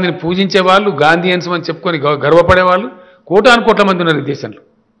 మహాత్మా గాంధీని పూజించే వాళ్ళు, గాంధీయన్స్ అని చెప్పుకొని గర్వపడే వాళ్ళు కోటాను కోట్ల మంది ఉన్నారు ఈ దేశంలో.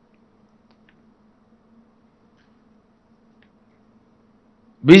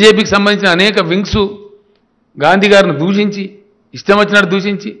 బీజేపీకి సంబంధించిన అనేక వింగ్స్ గాంధీ గారిని దూషించి, ఇష్టం వచ్చినట్టు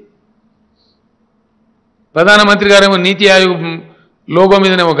దూషించి, ప్రధానమంత్రి గారేమో నీతి ఆయోగ్ లోగో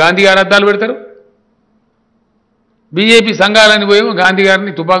మీదనేమో గాంధీ గారి అద్దాలు పెడతారు. బీజేపీ సంఘాలని పోయేమో గాంధీ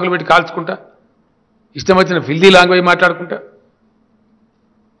గారిని తుపాకులు పెట్టి కాల్చుకుంటా, ఇష్టం వచ్చిన ఫిల్దీ లాంగ్వేజ్ మాట్లాడుకుంటా.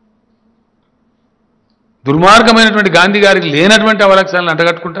 దుర్మార్గమైనటువంటి గాంధీ గారికి లేనటువంటి అవలక్షణాలను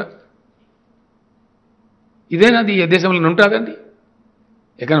అంటగట్టుకుంటా ఇదేనాది ఏ దేశంలో ఉంటుందండి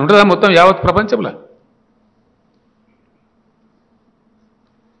ఎక్కడ ఉంటుందా మొత్తం యావత్ ప్రపంచంలో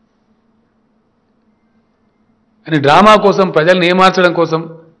అని డ్రామా కోసం ప్రజల్ని ఏమార్చడం కోసం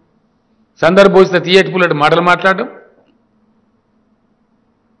సందర్భోచిత తీయటిపుల్లటి మాటలు మాట్లాడడం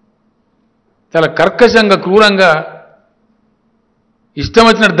చాలా కర్కశంగా క్రూరంగా ఇష్టం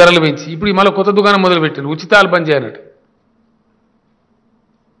వచ్చినట్టు ధరలు పెంచి ఇప్పుడు మళ్ళీ కొత్త దుకాణం మొదలుపెట్టారు ఉచితాలు బంద్ చేయనట్టు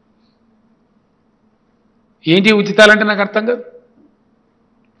ఏంటి ఉచితాలంటే నాకు అర్థం కాదు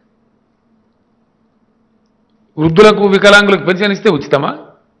వృద్ధులకు వికలాంగులకు పెన్షన్ ఇస్తే ఉచితమా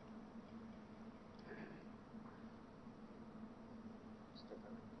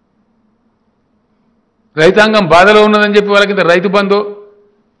రైతాంగం బాధలో ఉన్నదని చెప్పి వాళ్ళకి ఇంత రైతు బంధు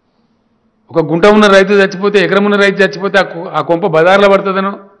ఒక గుంట ఉన్న రైతు చచ్చిపోతే ఎకరం ఉన్న రైతు చచ్చిపోతే ఆ కొంప బజార్లో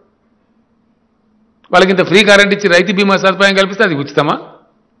పడుతుందనో వాళ్ళకి ఇంత ఫ్రీ కరెంట్ ఇచ్చి రైతు బీమా సదుపాయం కల్పిస్తే అది ఉచితమా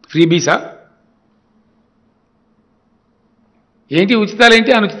ఫ్రీ బీసా ఏంటి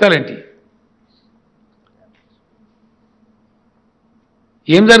ఉచితాలేంటి అనుచితాలేంటి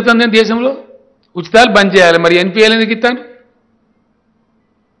ఏం జరుగుతుందని దేశంలో ఉచితాలు బంద్ చేయాలి మరి ఎన్పిఎల్ ఎందుకు ఇస్తాను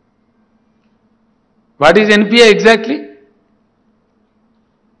what is NPA exactly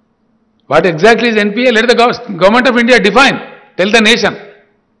What exactly is NPA? Let the government of India define. Tell the nation.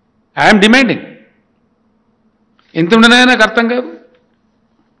 I am demanding. ఎంత ఉండనైనా నాకు అర్థం కాదు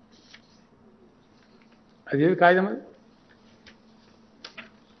అదేది కాగితం అది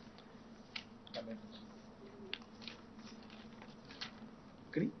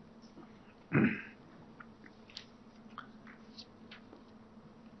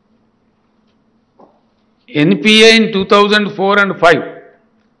NPA in 2004 and 5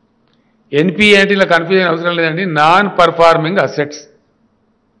 NPA అంటే ఇలా కన్ఫ్యూజన్ అవసరం లేదండి నాన్ పర్ఫార్మింగ్ అసెట్స్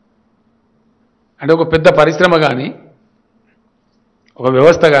అంటే ఒక పెద్ద పరిశ్రమ కానీ ఒక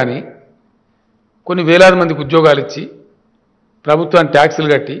వ్యవస్థ కానీ కొన్ని వేలాది మందికి ఉద్యోగాలు ఇచ్చి ప్రభుత్వాన్ని ట్యాక్సులు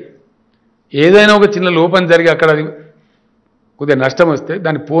కట్టి ఏదైనా ఒక చిన్న లోపం జరిగి అక్కడ అది కొద్దిగా నష్టం వస్తే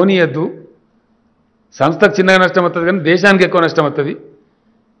దాన్ని పోనీయద్దు సంస్థకు చిన్నగా నష్టం వస్తుంది కానీ దేశానికి ఎక్కువ నష్టం వస్తుంది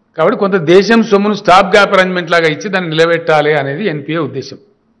కాబట్టి కొంత దేశం సొమ్మును స్టాప్ గ్యాప్ అరేంజ్మెంట్ లాగా ఇచ్చి దాన్ని నిలబెట్టాలి అనేది ఎన్పిఏ ఉద్దేశం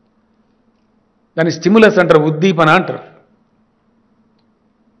దాన్ని స్టిమ్యులస్ అంటారు ఉద్దీపన అంటారు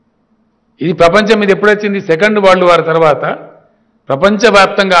ఇది ప్రపంచం మీద ఎప్పుడొచ్చింది సెకండ్ వరల్డ్ వార్ తర్వాత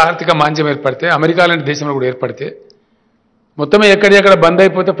ప్రపంచవ్యాప్తంగా ఆర్థిక మాంద్యం ఏర్పడితే అమెరికా లాంటి దేశంలో కూడా ఏర్పడితే మొత్తమే ఎక్కడెక్కడ బంద్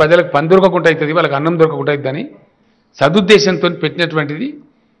అయిపోతే ప్రజలకు పని దొరకకుండా అవుతుంది వాళ్ళకి అన్నం దొరకకుండా అవుతుందని సదుద్దేశంతో పెట్టినటువంటిది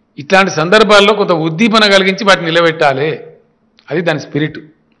ఇట్లాంటి సందర్భాల్లో కొంత ఉద్దీపన కలిగించి వాటిని నిలబెట్టాలి అది దాని స్పిరిట్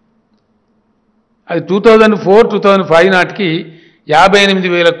అది 2004-2005 నాటికి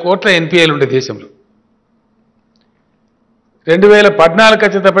 58,000 కోట్ల ఎన్పిఏలు ఉండే దేశంలో 2014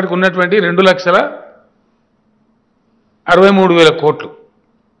 వచ్చేటప్పటికి ఉన్నటువంటి 2,63,000 కోట్లు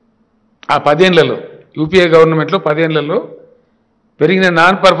ఆ 10 ఏళ్లలో యూపీఏ గవర్నమెంట్లో 10 ఏళ్లలో పెరిగిన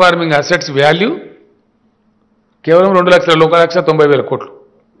నాన్ పర్ఫార్మింగ్ అసెట్స్ వాల్యూ కేవలం 1,90,000 కోట్లు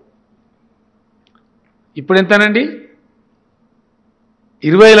ఇప్పుడు ఎంతనండి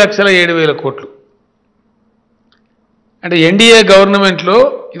 20,07,000 కోట్లు అంటే ఎన్డీఏ గవర్నమెంట్లో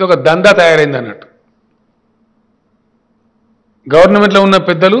ఇది ఒక దందా తయారైంది అన్నట్టు గవర్నమెంట్లో ఉన్న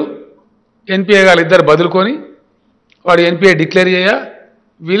పెద్దలు ఎన్పిఏ గారు ఇద్దరు బదులుకొని వాడు ఎన్పిఏ డిక్లేర్ చేయ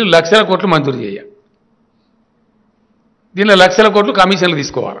వీళ్ళు లక్షల కోట్లు మంజూరు చేయ దీనిలో లక్షల కోట్లు కమిషన్లు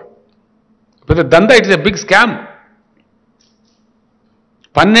తీసుకోవాలి పెద్ద దందా ఇట్స్ ఎ బిగ్ స్కామ్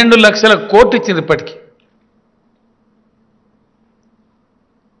 12 లక్షల కోట్లు ఇచ్చింది ఇప్పటికీ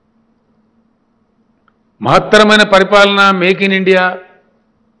మహత్తరమైన పరిపాలన మేక్ ఇన్ ఇండియా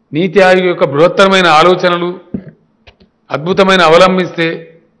నీతి ఆయోగ్ యొక్క బృహత్తరమైన ఆలోచనలు అద్భుతమైన అవలంబిస్తే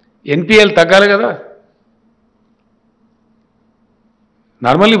ఎన్పిఎల్ తగ్గాలి కదా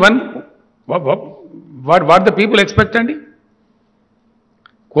normally what the people expect అండి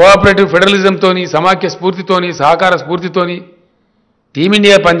కోఆపరేటివ్ ఫెడరలిజంతోని సమాఖ్య స్ఫూర్తితోని సహకార స్ఫూర్తితోని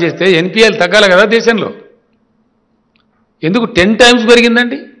టీమిండియా పనిచేస్తే ఎన్పిఎల్ తగ్గాలి కదా దేశంలో ఎందుకు 10 టైమ్స్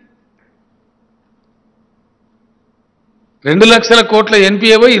పెరిగిందండి 2 లక్షల కోట్ల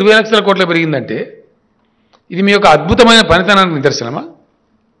ఎన్పిఏవో 20 లక్షల కోట్ల పెరిగిందంటే ఇది మీ యొక్క అద్భుతమైన పనితనానికి నిదర్శనమా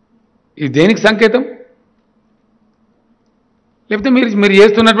ఇది దేనికి సంకేతం లేకపోతే మీరు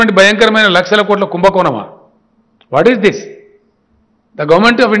చేస్తున్నటువంటి భయంకరమైన లక్షల కోట్ల కుంభకోణమా what is this the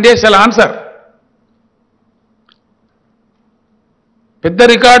government of India shall answer పెద్ద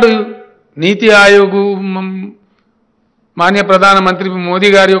రికార్డు నీతి ఆయోగ్ మాన్య ప్రధానమంత్రి మోదీ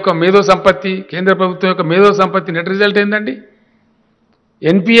గారి యొక్క మేధో సంపత్తి కేంద్ర ప్రభుత్వం యొక్క మేధో సంపత్తి నెట్ రిజల్ట్ ఏంటండి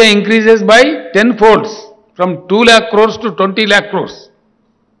NPA increases by 10 folds from 2 lakh crores to 20 lakh crores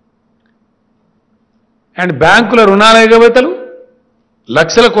and బ్యాంకుల రుణాల ఎగవేతలు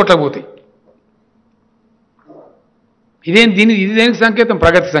లక్షల కోట్లకు పోతాయి. ఇది దేనికి సంకేతం?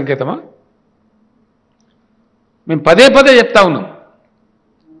 ప్రగతి సంకేతమా? మేము పదే పదే చెప్తా ఉన్నాం,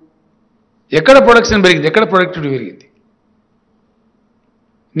 ఎక్కడ ప్రొడక్షన్ పెరిగింది, ఎక్కడ ప్రొడక్టివిటీ పెరిగింది?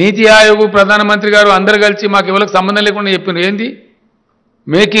 నీతి ఆయోగ్ ప్రధానమంత్రి గారు అందరు కలిసి మాకు ఎవరికి సంబంధం లేకుండా చెప్పినారు, ఏంది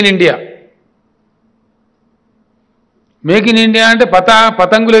make in India. Make in India అంటే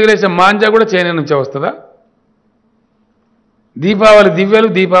పతంగులు ఎగిరేసే మాంజా కూడా చైనా నుంచే వస్తుందా? దీపావళి దివ్యలు,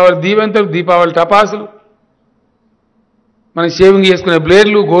 దీపావళి దీవెంతలు, దీపావళి టపాసులు, మనం షేవింగ్ చేసుకునే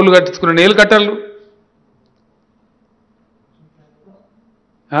బ్లేడ్లు, గోళ్ళు కట్టించుకునే నేలు కట్టర్లు,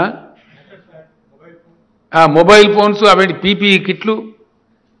 మొబైల్ ఫోన్స్, అవేంటి పీపీఈ కిట్లు,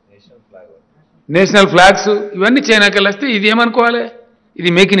 నేషనల్ ఫ్లాగ్స్, ఇవన్నీ చైనాకి వెళ్ళొస్తే ఇది ఏమనుకోవాలి? ఇది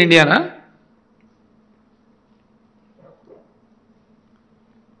మేక్ ఇన్ ఇండియానా?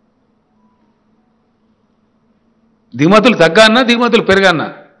 దిగుమతులు తగ్గన్నా దిగుమతులు పెరగన్నా?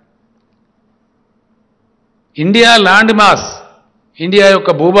 ఇండియా ల్యాండ్ మాస్, ఇండియా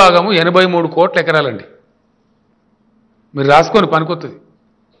యొక్క భూభాగము 83 కోట్ల ఎకరాలండి. మీరు రాసుకొని పనికొస్తుంది.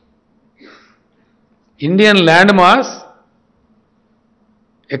 ఇండియన్ ల్యాండ్ మాస్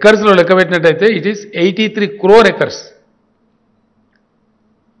ఎకర్స్లో లెక్క పెట్టినట్టయితే ఇట్ ఈస్ 83 crore ఎకర్స్.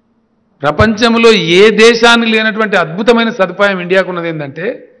 ప్రపంచంలో ఏ దేశానికి లేనటువంటి అద్భుతమైన సదుపాయం ఇండియాకు ఉన్నది ఏంటంటే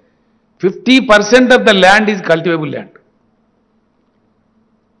 50% of the land is cultivable land.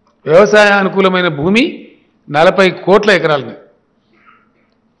 వ్యవసాయ అనుకూలమైన భూమి 40 కోట్ల ఎకరాలు.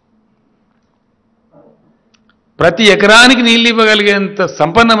 ప్రతి ఎకరానికి నీళ్ళు ఇవ్వగలిగేంత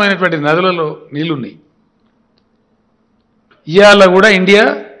సంపన్నమైనటువంటి నదులలో నీళ్లున్నాయి. ఇవాళ కూడా ఇండియా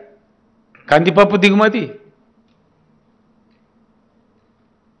కందిపప్పు దిగుమతి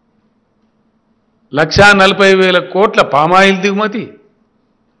 1,40,000 కోట్ల పామాయిల్ దిగుమతి.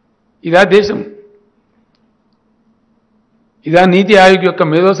 ఇదా దేశం? ఇదా నీతి ఆయోగ్ యొక్క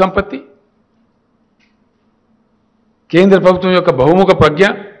మేధో సంపత్తి? కేంద్ర ప్రభుత్వం యొక్క బహుముఖ ప్రజ్ఞ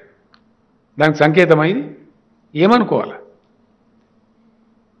దానికి సంకేతమైంది. ఏమనుకోవాలి?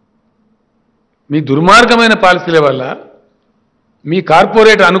 మీ దుర్మార్గమైన పాలసీల వల్ల, మీ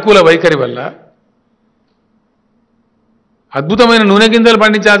కార్పొరేట్ అనుకూల వైఖరి వల్ల అద్భుతమైన నూనె గింజలు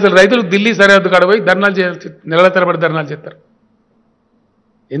పండించాల్సిన రైతులు ఢిల్లీ సరిహద్దు కాడపోయి ధర్నాలు చేయాల్సి, నెలల తరబడి ధర్నాలు చేస్తారు.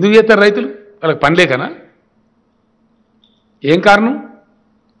 ఎందుకు చేస్తారు రైతులు? వాళ్ళకి పని లేకనా? ఏం కారణం?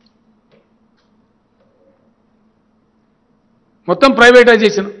 మొత్తం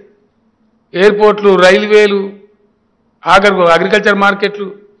ప్రైవేటైజేషన్. ఎయిర్పోర్ట్లు, రైల్వేలు, అగ్రికల్చర్ మార్కెట్లు,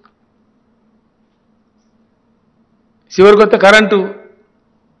 చివరికొత్త కరెంటు.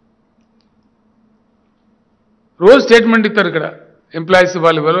 రోజు స్టేట్మెంట్ ఇస్తారు ఇక్కడ ఎంప్లాయీస్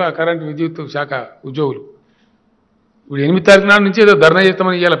వాళ్ళు, ఆ కరెంటు విద్యుత్ శాఖ ఉద్యోగులు. ఇప్పుడు 8 తారీఖు నాడు నుంచి ఏదో ధర్నా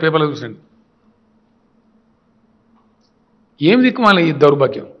చేస్తామని ఇవాళ పేపర్లో చూసండి. ఏం దిక్కుమాల ఈ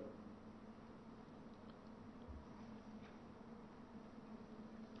దౌర్భాగ్యం?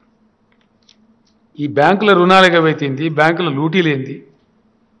 ఈ బ్యాంకుల రుణాలు ఎగవేతింది, బ్యాంకుల లూటీలేంది?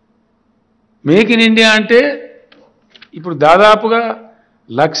 మేక్ ఇన్ ఇండియా అంటే ఇప్పుడు దాదాపుగా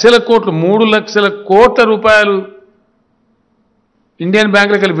లక్షల కోట్లు, 3 లక్షల కోట్ల రూపాయలు ఇండియన్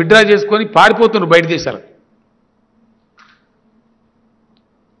బ్యాంకులకు వెళ్ళి విత్డ్రా చేసుకొని పారిపోతున్నారు బయట దేశాలకు.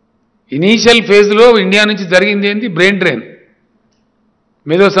 ఇనీషియల్ ఫేజ్లో ఇండియా నుంచి జరిగింది ఏంటి? Brain drain.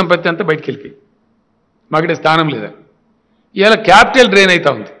 మేధో సంపత్తి అంతా బయటికి వెళ్ళిపోయి మాకిడే స్థానం లేదా. ఇవాళ క్యాపిటల్ డ్రైన్ అవుతా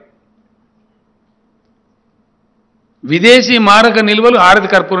ఉంది. విదేశీ మారక నిల్వలు ఆరతి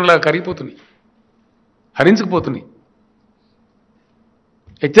కర్పూరంలాగా కరిగిపోతున్నాయి, హరించుకుపోతున్నాయి.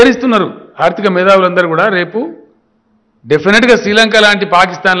 హెచ్చరిస్తున్నారు ఆర్థిక మేధావులందరూ కూడా, రేపు డెఫినెట్గా శ్రీలంక లాంటి,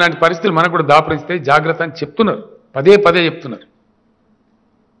 పాకిస్తాన్ లాంటి పరిస్థితులు మనకు కూడా దాపరిస్తాయి, జాగ్రత్త అని చెప్తున్నారు, పదే పదే చెప్తున్నారు.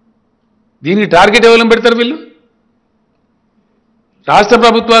 దీనికి టార్గెట్ ఎవరు పెడతారు? వీళ్ళు రాష్ట్ర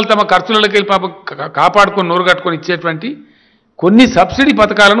ప్రభుత్వాలు తమ ఖర్చులకి వెళ్ళి పాపం కాపాడుకొని నోరు కట్టుకొని ఇచ్చేటువంటి కొన్ని సబ్సిడీ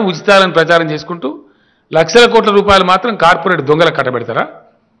పథకాలను ఉచితాలను ప్రచారం చేసుకుంటూ లక్షల కోట్ల రూపాయలు మాత్రం కార్పొరేట్ దొంగలకు కట్టబెడతారా?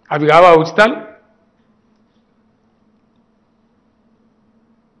 అవి కావా ఉచితాలు?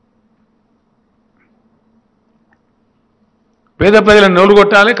 పేద ప్రజలను నోలు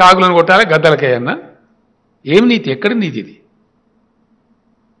కొట్టాలి, కాగులను కొట్టాలి, గద్దలకేయన్నా? ఏం నీతి? ఎక్కడి నీతి ఇది?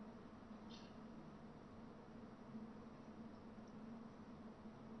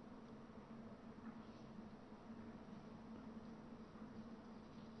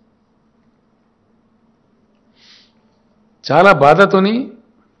 చాలా బాధతోని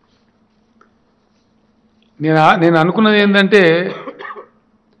నేను అనుకున్నది ఏంటంటే,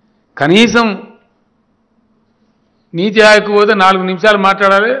 కనీసం నీతి ఆయోగ్ పోతే 4 నిమిషాలు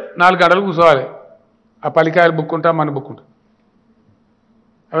మాట్లాడాలి, 4 గంటలు కూర్చోవాలి. ఆ పలికాయలు బుక్కుంటా, మన బుక్కుంటా,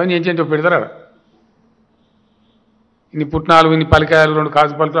 అవన్నీ ఏం చేయండి పెడతారా? ఇన్ని పుట్నాలు ఇన్ని పలికాయలు 2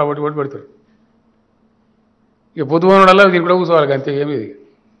 కాజు పలుకులు ఒకటి ఒకటి పెడతారు. ఇక పొద్దుపోనడల్లా దీన్ని కూడా కూర్చోవాలి అంతే. ఏమి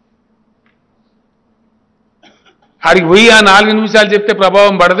ఆడికి పోయి ఆ 4 నిమిషాలు చెప్తే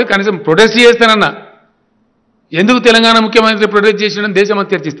ప్రభావం పడదు. కనీసం ప్రొటెస్ట్ చేస్తానన్నా ఎందుకు తెలంగాణ ముఖ్యమంత్రి ప్రొటెస్ట్ చేసిన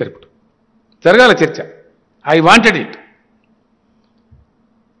దేశమంతా చర్చిస్తారు. ఇప్పుడు జరగాల చర్చ. I wanted it.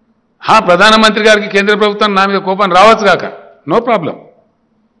 ప్రధానమంత్రి గారికి కేంద్ర ప్రభుత్వం నా మీద కోపం రావచ్చు కాక, no problem.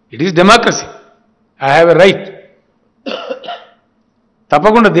 It is democracy. I have a right.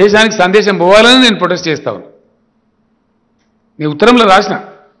 తప్పకుండా దేశానికి సందేశం పోవాలని నేను ప్రొటెస్ట్ చేస్తాను. నేను ఉత్తరంలో రాసిన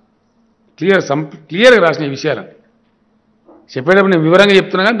క్లియర్గా రాసిన ఈ విషయాలను చెప్పేటప్పుడు నేను వివరంగా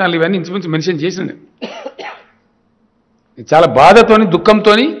చెప్తున్నా. కానీ దానిలో ఇవన్నీ ఇంచుమించు మెన్షన్ చేసిన నేను చాలా బాధతోని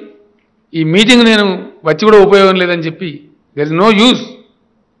దుఃఖంతోని ఈ మీటింగ్ నేను వచ్చి కూడా ఉపయోగం లేదని చెప్పి దెర్ ఇస్ నో యూజ్.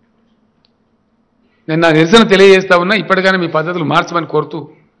 నేను నా నిరసన తెలియజేస్తా ఉన్నా. ఇప్పటికైనా మీ పద్ధతులు మార్చమని కోరుతూ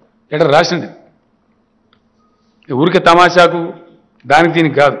లెటర్ రాసింది. ఊరికే తమాషాకు దానికి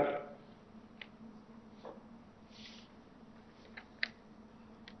దీనికి కాదు.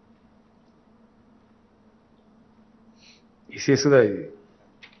 ఇసేసుదా ఇది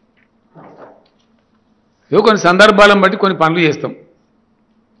ఏదో కొన్ని సందర్భాలను బట్టి కొన్ని పనులు చేస్తాం.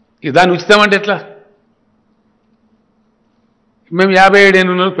 ఇక దాన్ని ఉచితమంటే ఎట్లా? మేము 57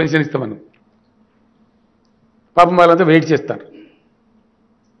 ఏళ్ళ పెన్షన్ ఇస్తామన్నాం. పాపం వాళ్ళంతా వెయిట్ చేస్తారు.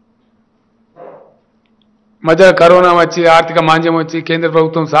 మధ్యలో కరోనా వచ్చి ఆర్థిక మాంద్యం వచ్చి కేంద్ర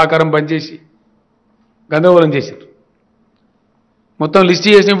ప్రభుత్వం సహకారం బంద్ చేసి గందరగోళం చేశారు. మొత్తం లిస్ట్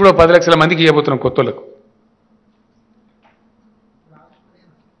చేసినప్పుడు 10 లక్షల మందికి ఇవ్వబోతున్నాం కొత్తలకు.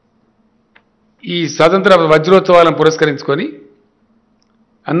 ఈ స్వాతంత్ర వజ్రోత్సవాలను పురస్కరించుకొని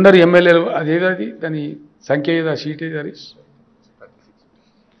అందరు ఎమ్మెల్యేలు అదేది దాని సంఖ్య ఏదా షీట్ ఏది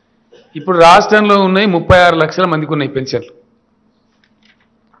ఇప్పుడు రాష్ట్రంలో ఉన్నాయి 36 లక్షల మందికి ఉన్నాయి పెన్షన్లు.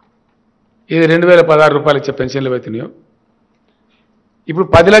 ఇది 2016 రూపాయలు ఇచ్చే పెన్షన్లు అవుతున్నాయో ఇప్పుడు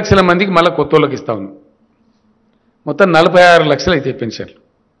 10 లక్షల మందికి మళ్ళీ కొత్త వాళ్ళకి ఇస్తా ఉన్నాం. మొత్తం 46 లక్షలు అయితే పెన్షన్లు.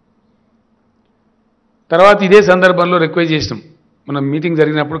 తర్వాత ఇదే సందర్భంలో రిక్వెస్ట్ చేసినాం. మనం మీటింగ్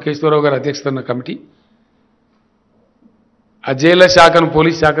జరిగినప్పుడు కేశవరావు గారు అధ్యక్షత ఉన్న కమిటీ ఆ జైళ్ల శాఖను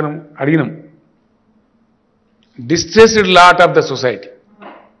పోలీస్ శాఖను అడిగినాం. Distressed lot of the society,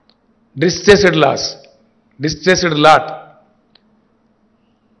 distressed lot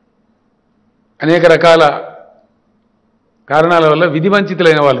అనేక రకాల కారణాల వల్ల విధి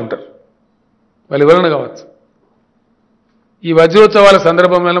వంచితులైన వాళ్ళు ఉంటారు. వాళ్ళు ఎవరైనా కావచ్చు. ఈ వజ్రోత్సవాల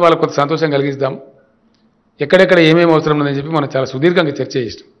సందర్భంలో వాళ్ళకు కొంత సంతోషం కలిగిస్తాం. ఎక్కడెక్కడ ఏమేమి అవసరం ఉందని చెప్పి మనం చాలా సుదీర్ఘంగా చర్చ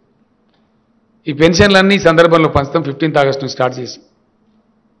చేస్తాం. ఈ పెన్షన్లన్నీ ఈ సందర్భంలో పంచుతాం. 15th ఆగస్టు నుంచి స్టార్ట్ చేసి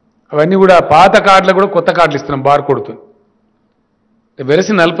అవన్నీ కూడా పాత కార్డులు కూడా కొత్త కార్డులు ఇస్తున్నాం బార్ కొడుతూ.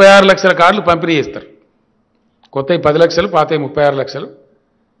 వెరసి 46 లక్షల కార్డులు పంపిణీ చేస్తారు. కొత్త 10 లక్షలు, పాత 36 లక్షలు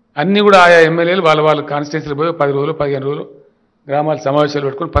అన్నీ కూడా ఆయా ఎమ్మెల్యేలు వాళ్ళ కాన్స్టిట్యున్సీలు పోయి 10 రోజులు 15 రోజులు గ్రామాల సమావేశాలు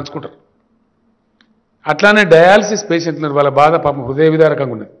పెట్టుకొని పంచుకుంటారు. అట్లానే డయాలసిస్ పేషెంట్లు వాళ్ళ బాధ పాపం హృదయ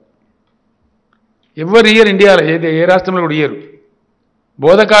విదారకంగా ఉన్నది. ఎవరు ఇయ్యరు ఇండియాలో, ఏ రాష్ట్రంలో కూడా ఇయ్యరు.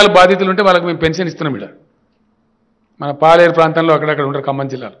 బోధకాలు బాధితులు ఉంటే వాళ్ళకి మేము పెన్షన్ ఇస్తున్నాం. ఇక్కడ మన పాలేరు ప్రాంతంలో అక్కడక్కడ ఉంటారు. ఖమ్మం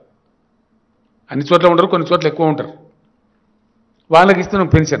జిల్లాలో అన్ని చోట్ల ఉంటారు, కొన్ని చోట్ల ఎక్కువ ఉంటారు. వాళ్ళకి ఇస్తున్నాం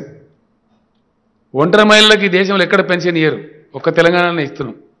పెన్షన్. ఒంటరి మహిళలకి దేశంలో ఎక్కడ పెన్షన్ ఇయ్యరు, ఒక్క తెలంగాణలోనే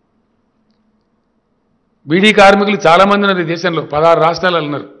ఇస్తున్నాం. బీడీ కార్మికులు చాలామంది ఉన్నారు ఈ దేశంలో, 16 రాష్ట్రాలలో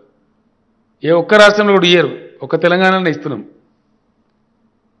ఉన్నారు. ఏ ఒక్క రాష్ట్రంలో కూడా ఇయ్యరు, ఒక్క తెలంగాణలోనే ఇస్తున్నాం.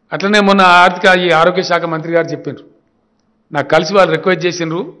 అట్లనే మొన్న ఆరోగ్య శాఖ మంత్రి గారు చెప్పారు, నాకు కలిసి వాళ్ళు రిక్వెస్ట్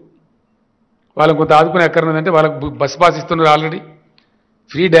చేసినారు, వాళ్ళని కొంత ఆదుకునే ఎక్కడున్నదంటే వాళ్ళకు బస్ పాస్ ఇస్తున్నారు. ఆల్రెడీ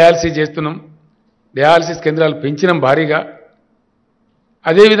ఫ్రీ డయాలసిస్ చేస్తున్నాం. డయాలసిస్ కేంద్రాలు పెంచినాం భారీగా.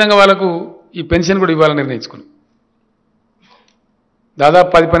 అదేవిధంగా వాళ్ళకు ఈ పెన్షన్ కూడా ఇవ్వాలని నిర్ణయించుకున్నాం. దాదాపు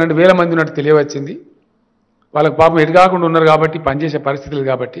 10-12 వేల మంది ఉన్నట్టు తెలియవచ్చింది. వాళ్ళకు పాపం ఎటు కాకుండా ఉన్నారు కాబట్టి, పనిచేసే పరిస్థితులు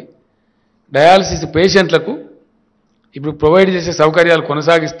కాబట్టి డయాలసిస్ పేషెంట్లకు ఇప్పుడు ప్రొవైడ్ చేసే సౌకర్యాలు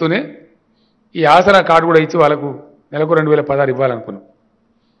కొనసాగిస్తూనే ఈ ఆసరా కార్డు కూడా ఇచ్చి వాళ్ళకు నెలకు 2016 ఇవ్వాలనుకున్నాం.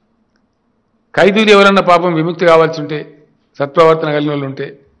 ఖైదీలు ఎవరన్నా పాపం విముక్తి కావాల్సి ఉంటే, సత్ప్రవర్తన కలిగిన వాళ్ళు ఉంటే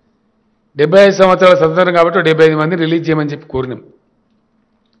 75 సంవత్సరాల స్వతంత్రం కాబట్టి 75 మందిని రిలీజ్ చేయమని చెప్పి కోరినాం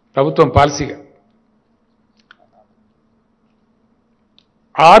ప్రభుత్వం పాలసీగా.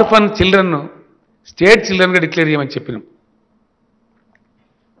 ఆర్ఫన్ చిల్డ్రన్ స్టేట్ చిల్డ్రన్గా డిక్లేర్ చేయమని చెప్పినాం.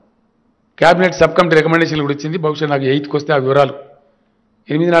 క్యాబినెట్ సబ్ కమిటీ రికమెండేషన్లు కూడా ఇచ్చింది. బహుశా నాకు 8th వస్తే ఆ వివరాలు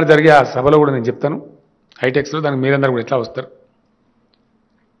 8 నాడు జరిగే ఆ సభలో కూడా నేను చెప్తాను హైటెక్స్లో. దానికి మీరందరూ కూడా ఎట్లా వస్తారు.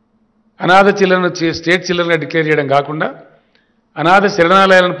 అనాథ చిల్డ్రన్ స్టేట్ చిల్డ్రన్గా డిక్లేర్ చేయడం కాకుండా అనాథ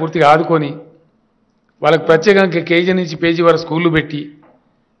శరణాలయాలను పూర్తిగా ఆదుకొని వాళ్ళకి ప్రత్యేకంగా కేజీ నుంచి పేజీ వరకు స్కూళ్ళు పెట్టి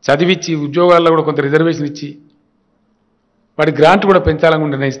చదివించి ఉద్యోగాల్లో కూడా కొంత రిజర్వేషన్ ఇచ్చి వాటి గ్రాంట్ కూడా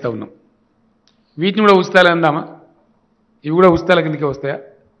పెంచాలని నిర్ణయిస్తూ ఉన్నాం. వీటిని కూడా ఉచితాలే అందామా? ఇవి కూడా ఉచితాల కిందకే వస్తాయా?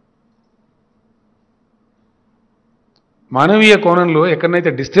 మానవీయ కోణంలో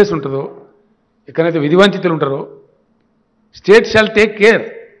ఎక్కడైతే డిస్ట్రెస్ ఉంటుందో, ఎక్కడైతే విధివంచితులు ఉంటారో స్టేట్ షాల్ టేక్ కేర్.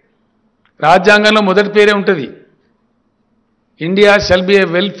 రాజ్యాంగంలో మొదటి పేరే ఉంటుంది, India shall be A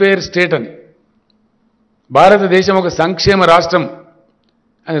welfare state అని. భారతదేశం ఒక సంక్షేమ రాష్ట్రం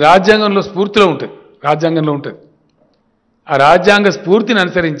అని రాజ్యాంగంలో స్ఫూర్తిలో ఉంటుంది, రాజ్యాంగంలో ఉంటుంది. ఆ రాజ్యాంగ స్ఫూర్తిని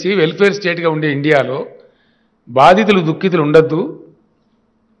అనుసరించి వెల్ఫేర్ స్టేట్గా ఉండే ఇండియాలో బాధితులు దుఃఖితులు ఉండొద్దు.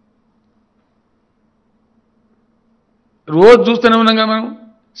 రోజు చూస్తూనే ఉన్నాం కదా మనం,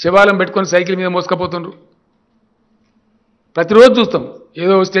 శవాలను పెట్టుకొని సైకిల్ మీద మోసుకపోతుండ్రు. ప్రతిరోజు చూస్తాం,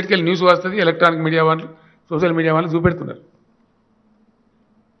 ఏదో స్టేట్కి వెళ్ళి న్యూస్ వస్తుంది, ఎలక్ట్రానిక్ మీడియా వాళ్ళు సోషల్ మీడియా వాళ్ళు చూపెడుతున్నారు.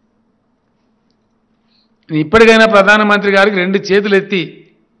 ఇప్పటికైనా ప్రధానమంత్రి గారికి 2 చేతులు ఎత్తి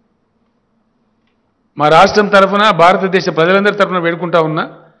మా రాష్ట్రం తరఫున భారతదేశ ప్రజలందరి తరఫున వేడుకుంటా ఉన్నా,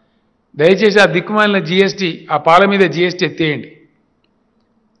 దయచేసి ఆ దిక్కుమాలిన జీఎస్టీ, ఆ పాల మీద జీఎస్టీ ఎత్తేయండి.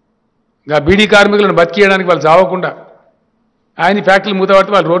 ఇంకా బీడీ కార్మికులను బతికేయడానికి వాళ్ళు చావకుండా ఆయన ఫ్యాక్టరీలు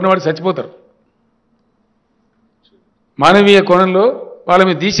మూతపట్టి వాళ్ళు రోడ్డున పడి చచ్చిపోతారు. మానవీయ కోణంలో వాళ్ళ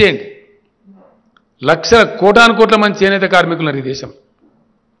మీద తీసేయండి. లక్షల కోటాను కోట్ల మంది చేనేత కార్మికులు ఈ దేశం.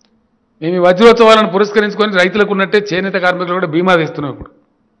 మేము ఈ వజ్రోత్సవాలను పురస్కరించుకొని రైతులకు ఉన్నట్టే చేనేత కార్మికులు కూడా బీమా వేస్తున్నాం. ఇప్పుడు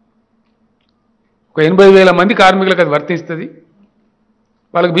ఒక 80,000 మంది కార్మికులకు అది వర్తిస్తుంది,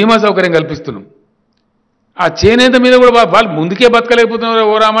 వాళ్ళకి బీమా సౌకర్యం కల్పిస్తున్నాం. ఆ చేనేత మీద కూడా వాళ్ళు ముందుకే బతకలేకపోతున్నారు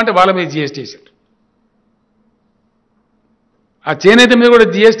ఓ రామంటే వాళ్ళ మీద జీఎస్టీ వేసారు. ఆ చేనేత మీద కూడా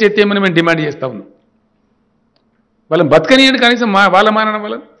జీఎస్టీ ఎత్తేయమని మేము డిమాండ్ చేస్తా ఉన్నాం. వాళ్ళని బతకనియండి కనీసం, వాళ్ళ మానడం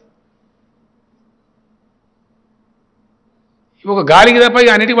వల్ల ఒక గాలికి తప్ప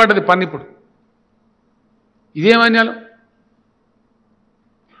అన్నిటికీ పడ్డది పన్ను. ఇప్పుడు ఇదేమన్యాలం,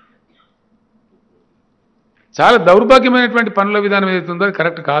 చాలా దౌర్భాగ్యమైనటువంటి పనుల విధానం ఏదైతుందో అది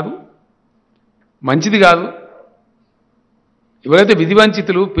కరెక్ట్ కాదు, మంచిది కాదు. ఎవరైతే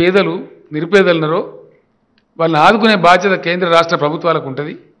విధివంచితులు, పేదలు, నిరుపేదలు ఉన్నారో వాళ్ళని ఆదుకునే బాధ్యత కేంద్ర రాష్ట్ర ప్రభుత్వాలకు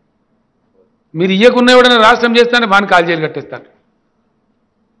ఉంటుంది. మీరు ఇయ్యకున్న ఎవడైనా రాష్ట్రం చేస్తానే వాని కాల్జీలు కట్టేస్తాను.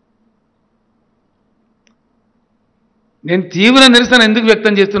 నేను తీవ్ర నిరసన ఎందుకు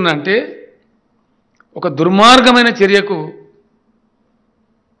వ్యక్తం చేస్తున్నా అంటే, ఒక దుర్మార్గమైన చర్యకు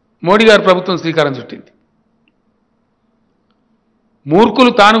మోడీ గారు ప్రభుత్వం శ్రీకారం చుట్టింది.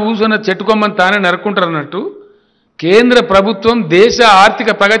 మూర్ఖులు తాను కూర్చున్న చెట్టుకొమ్మని తానే నరుక్కుంటారన్నట్టు కేంద్ర ప్రభుత్వం దేశ ఆర్థిక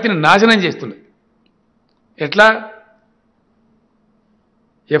ప్రగతిని నాశనం చేస్తుంది. ఎట్లా?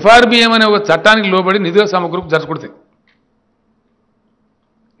 ఎఫ్ఆర్బిఎం అనే ఒక చట్టానికి లోబడి నిధుల సమకూర్పు జరగకూడదు.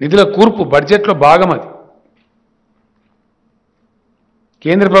 నిధుల కూర్పు బడ్జెట్లో భాగం అది.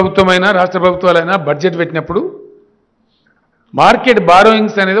 కేంద్ర ప్రభుత్వమైనా రాష్ట్ర ప్రభుత్వాలైనా బడ్జెట్ పెట్టినప్పుడు మార్కెట్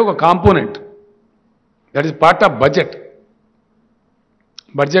బారోయింగ్స్ అనేది ఒక component, that is part of budget.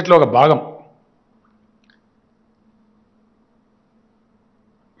 బడ్జెట్లో ఒక భాగం.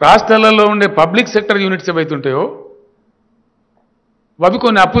 రాష్ట్రాలలో ఉండే పబ్లిక్ సెక్టర్ యూనిట్స్ ఏవైతుంటాయో అవి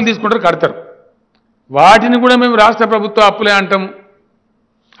కొన్ని అప్పులు తీసుకుంటారు, కడతారు. వాటిని కూడా మేము రాష్ట్ర ప్రభుత్వ అప్పులే అంటాము,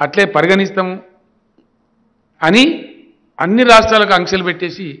 అట్లే పరిగణిస్తాము అని అన్ని రాష్ట్రాలకు ఆంక్షలు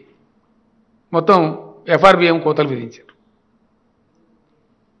పెట్టేసి మొత్తం ఎఫ్ఆర్బిఎం కోతలు విధించారు.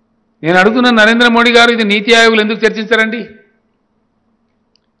 నేను అడుగుతున్న నరేంద్ర మోడీ గారు, ఇది నీతి ఆయోగులు ఎందుకు చర్చించారండి?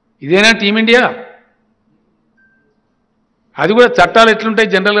 ఇదేనా టీమిండియా? అది కూడా చట్టాలు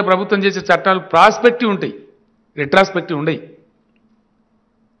ఎట్లుంటాయి? జనరల్గా ప్రభుత్వం చేసే చట్టాలు ప్రాస్పెక్టివ్ ఉంటాయి, రిట్రాస్పెక్టివ్ ఉండయి.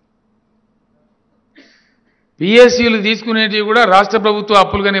 పిఎస్సీలు తీసుకునేటివి కూడా రాష్ట్ర ప్రభుత్వ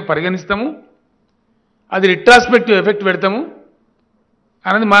అప్పులుగానే పరిగణిస్తాము, అది రిట్రాస్పెక్టివ్ ఎఫెక్ట్ పెడతాము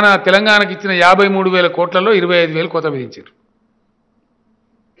అన్నది మన తెలంగాణకి ఇచ్చిన 53,000 కోట్లలో 25,000 కోత విధించారు.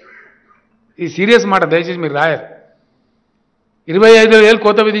 ఈ సీరియస్ మాట, దయచేసి మీరు రాయారు. 25,000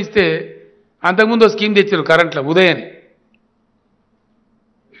 కోత విధిస్తే అంతకుముందు స్కీమ్ తెచ్చారు కరెంట్లో, ఉదయ్ అని.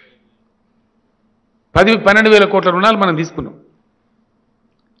 12,000 కోట్ల రుణాలు మనం తీసుకున్నాం.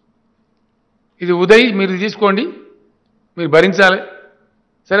 ఇది ఉదయ్, మీరు తీసుకోండి, మీరు భరించాలి.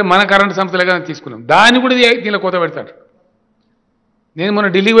 సరే, మన కరెంటు సంస్థలుగా తీసుకున్నాం, దాన్ని కూడా దీనిలో కోత పెడతాడు. నేను మొన్న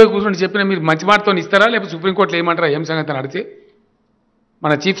ఢిల్లీ పోయి కూర్చొని చెప్పిన, మీరు మంచి మాటతో ఇస్తారా లేకపోతే సుప్రీంకోర్టులో ఏమంటారా ఏం సంగతి అని అడిగితే,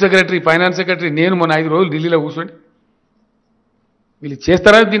 మన చీఫ్ సెక్రటరీ, ఫైనాన్స్ సెక్రటరీ, నేను మొన్న 5 రోజులు ఢిల్లీలో కూర్చోండి, వీళ్ళు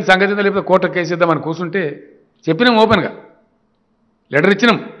చేస్తారా దీని సంగతి లేకపోతే కోర్టుకు కేసు ఇద్దామని కూర్చుంటే చెప్పినాం, ఓపెన్గా లెటర్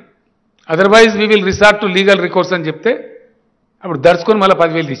ఇచ్చినాం. Otherwise we will resort to legal recourse అని చెప్తే అప్పుడు దర్చుకొని మళ్ళీ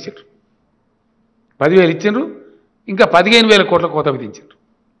 10,000 తీసారు. 10,000 ఇచ్చిండ్రు, ఇంకా 15,000 కోట్ల కోత విధించారు.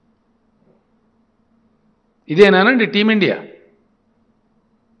 ఇదేనానండి టీమిండియా?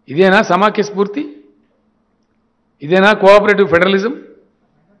 ఇదేనా సమాఖ్య స్ఫూర్తి? ఇదేనా కోఆపరేటివ్ ఫెడరలిజం?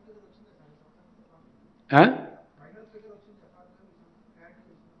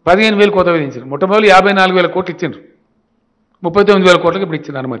 15,000 కోత విధించారు. మొట్టమొదటి 54,000 కోట్లు ఇచ్చిండ్రు. 39,000 కోట్లకు ఇప్పుడు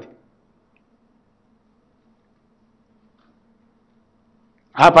ఇచ్చిన అనుమతి.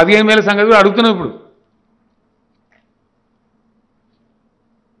 ఆ 15,000 సంగతి కూడా అడుగుతున్నాం ఇప్పుడు.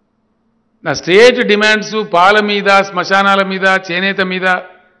 నా స్టేట్ డిమాండ్స్ పాల మీద, శ్మశానాల మీద, చేనేత మీద,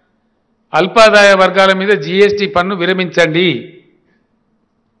 అల్పాదాయ వర్గాల మీద జీఎస్టీ పన్ను విరమించండి.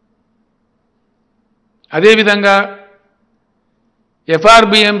 అదేవిధంగా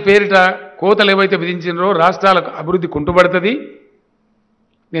ఎఫ్ఆర్బిఎం పేరిట కోతలు ఏవైతే విధించినారో రాష్ట్రాలకు అభివృద్ధి కుంటుపడుతుంది.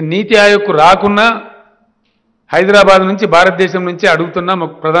 నేను నీతి ఆయోగ్కు రాకున్నా హైదరాబాద్ నుంచి, భారతదేశం నుంచి అడుగుతున్నా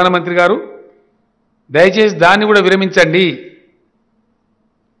ప్రధానమంత్రి గారు, దయచేసి దాన్ని కూడా విరమించండి.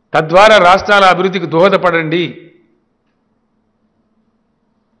 తద్వారా రాష్ట్రాల అభివృద్ధికి దోహదపడండి.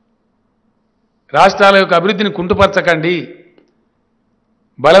 రాష్ట్రాల యొక్క అభివృద్ధిని కుంటుపరచకండి.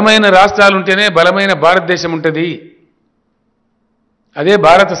 బలమైన రాష్ట్రాలు ఉంటేనే బలమైన భారతదేశం ఉంటుంది. అదే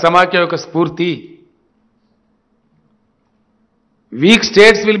భారత సమాఖ్య యొక్క స్ఫూర్తి. Week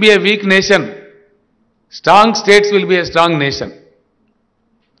states will be A week nation, strong states will be a strong nation.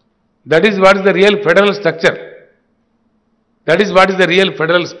 That is what is the real federal structure. That is what is the real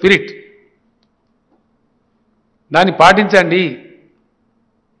federal spirit. దాన్ని పాటించండి.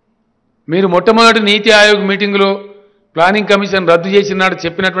 మీరు మొట్టమొదటి నీతి ఆయోగ్ మీటింగులో ప్లానింగ్ కమిషన్ రద్దు చేసిన నాడు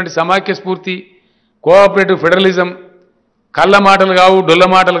చెప్పినటువంటి సమాఖ్య స్ఫూర్తి, కోఆపరేటివ్ ఫెడరలిజం కళ్ళ మాటలు కావు, డొల్ల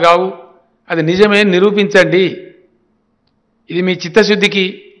మాటలు కావు. అది నిజమే నిరూపించండి. ఇది మీ చిత్తశుద్ధికి,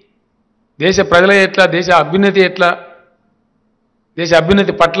 దేశ ప్రజల ఎట్లా, దేశ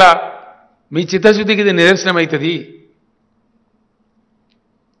అభ్యున్నతి పట్ల మీ చిత్తశుద్ధికి ఇది నిదర్శనం అవుతుంది.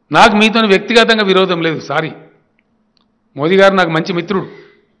 నాకు మీతో వ్యక్తిగతంగా విరోధం లేదు. సారీ, మోదీ గారు నాకు మంచి మిత్రుడు.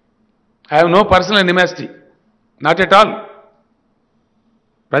 I have no personal animosity, not at all.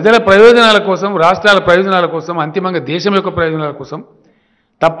 ప్రజల ప్రయోజనాల కోసం, రాష్ట్రాల ప్రయోజనాల కోసం, అంతిమంగా దేశం యొక్క ప్రయోజనాల కోసం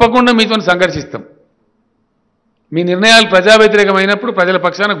తప్పకుండా మీతో సంఘర్షిస్తాం. మీ నిర్ణయాలు ప్రజా వ్యతిరేకమైనప్పుడు ప్రజల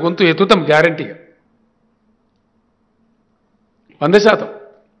పక్షాన గొంతు ఎత్తుతాం గ్యారంటీగా, 100%.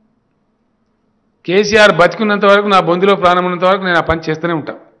 కేసీఆర్ బతికున్నంత వరకు, నా బొందిలో ప్రాణం ఉన్నంత వరకు నేను ఆ పని చేస్తూనే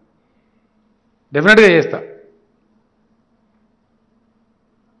ఉంటా, డెఫినెట్గా చేస్తా.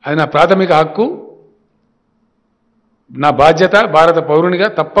 అది నా ప్రాథమిక హక్కు, నా బాధ్యత. భారత పౌరునిగా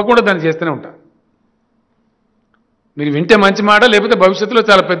తప్పకుండా దాన్ని చేస్తూనే ఉంటా. మీరు వింటే మంచి మాట, లేకపోతే భవిష్యత్తులో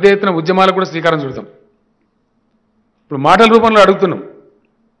చాలా పెద్ద ఎత్తున ఉద్యమాలకు కూడా శ్రీకారం చుడతాం. ఇప్పుడు మాటల రూపంలో అడుగుతున్నాం.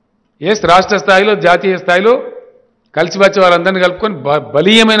 ఎస్, రాష్ట్ర స్థాయిలో, జాతీయ స్థాయిలో కలిసి వచ్చే వాళ్ళందరినీ కలుపుకొని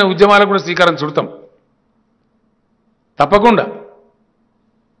బలీయమైన ఉద్యమాలకు కూడా శ్రీకారం చుడతాం తప్పకుండా.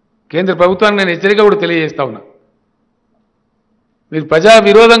 కేంద్ర ప్రభుత్వానికి నేను హెచ్చరిక కూడా తెలియజేస్తా ఉన్నా. మీరు ప్రజా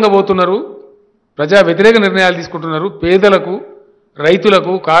విరోధంగా పోతున్నారు, ప్రజా వ్యతిరేక నిర్ణయాలు తీసుకుంటున్నారు. పేదలకు,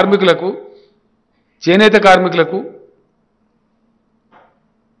 రైతులకు, కార్మికులకు, చేనేత కార్మికులకు,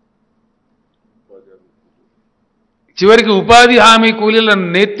 చివరికి ఉపాధి హామీ కూలీలను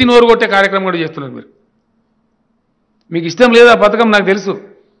నెత్తి నోరు కొట్టే కార్యక్రమం కూడా చేస్తున్నారు మీరు. మీకు ఇష్టం లేదా పథకం నాకు తెలుసు.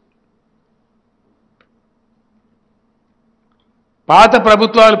 పాత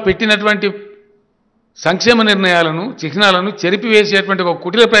ప్రభుత్వాలు పెట్టినటువంటి సంక్షేమ నిర్ణయాలను, చిహ్నాలను చెరిపివేసేటువంటి ఒక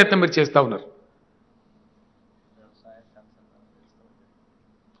కుటిల ప్రయత్నం మీరు చేస్తూ ఉన్నారు.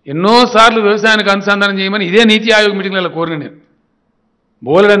 ఎన్నోసార్లు వ్యవసాయానికి అనుసంధానం చేయమని ఇదే నీతి ఆయోగ్ మీటింగ్లలో కోరిన నేను.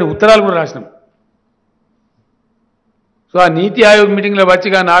 బోలెడని ఉత్తరాలు కూడా రాసినాం. సో ఆ నీతి ఆయోగ్ మీటింగ్లో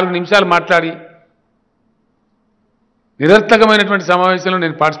వచ్చిగా 4 నిమిషాలు మాట్లాడి నిరర్థకమైనటువంటి సమావేశంలో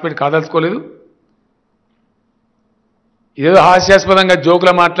నేను పార్టిసిపేట్ కాదలుచుకోలేదు. ఏదో హాస్యాస్పదంగా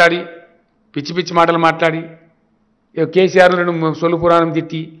జోకులు మాట్లాడి, పిచ్చి పిచ్చి మాటలు మాట్లాడి, కేసీఆర్ సొల్లు పురాణం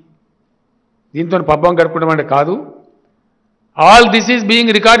తిట్టి దీంతో పబ్బం గడుపుకోవడం అంటే కాదు. All this is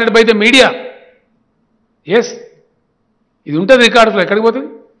being recorded by the media. Yes, ఇది ఉంటుంది రికార్డులో. ఎక్కడికి పోతుంది?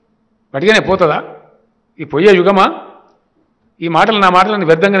 పటిగానే పోతుందా? ఈ పోయే యుగమా? ఈ మాటలు, నా మాటలు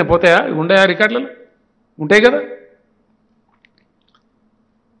వ్యర్థంగానే పోతాయా? ఉంటాయా రికార్డులలో? ఉంటాయి కదా.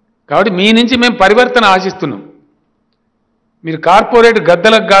 కాబట్టి మీ నుంచి మేము పరివర్తన ఆశిస్తున్నాం. మీరు కార్పొరేట్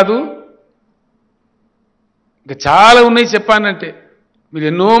గద్దలకు కాదు, ఇంకా చాలా ఉన్నాయి చెప్పానంటే. మీరు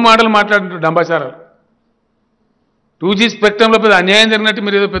ఎన్నో మాటలు మాట్లాడుతుంటారు, డంబాచారాలు. 2G స్పెక్ట్రంలో పెద్ద అన్యాయం జరిగినట్టు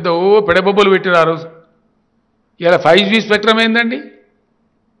మీరు ఏదో పెద్ద పెడబొబ్బలు పెట్టారు ఆ రోజు. ఇలా 5G స్పెక్ట్రం ఏందండి?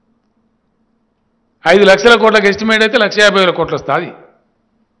 5 లక్షల కోట్లకు ఎస్టిమేట్ అయితే 1,50,000 కోట్లు వస్తుంది.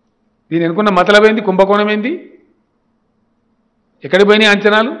 దీని అనుకున్న మతలబ్ ఏంది? కుంభకోణం ఏంది? ఎక్కడికి పోయినాయి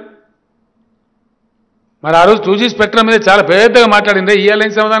అంచనాలు? మరి ఆ రోజు 2G స్పెక్ట్రం మీద చాలా పెద్దగా మాట్లాడిందే,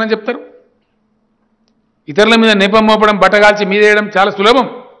 ఇయ్యాలని సమాధానం చెప్తారు? ఇతరుల మీద నేపం మోపడం, బట్టగాల్చి మీద వేయడం చాలా సులభం.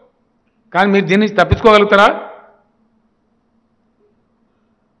 కానీ మీరు దీన్ని తప్పించుకోగలుగుతారా?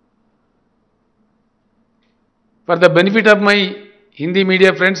 For the benefit of my Hindi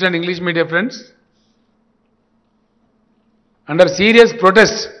media friends and English media friends, under serious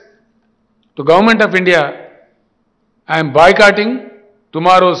protest to Government of India, I am boycotting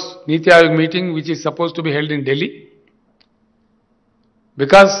tomorrow's Niti Aayog meeting, which is supposed to be held in Delhi,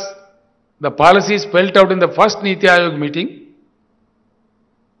 because the policies spelled out in the first Niti Aayog meeting,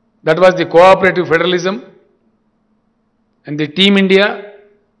 that was the cooperative federalism and the Team India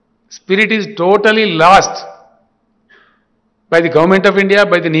spirit, is totally lost by the Government of India,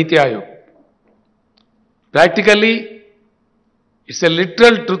 by the Niti Aayog. Practically, it's a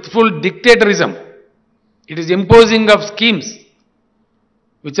literal truthful dictatorism. It is imposing of schemes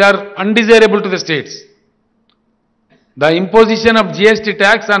which are undesirable to the states. The imposition of GST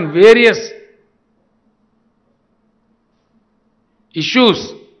tax on various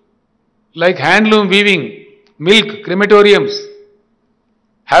issues like handloom weaving, milk, crematoriums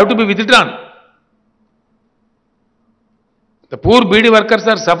have to be withdrawn. The poor BD workers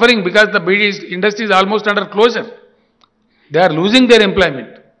are suffering because the BD industry is almost under closure. They are losing their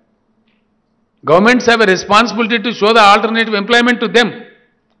employment. Governments have a responsibility to show the alternative employment to them.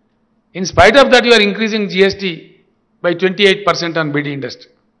 In spite of that, you are increasing GST by 28% on BD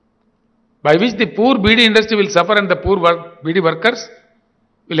industry, by which the poor BD industry will suffer and the poor BD workers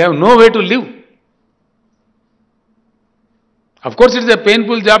will have no way to live. Of course, it is a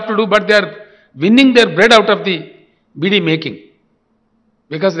painful job to do, but they are winning their bread out of the BD making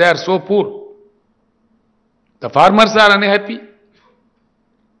because they are so poor. The farmers are unhappy.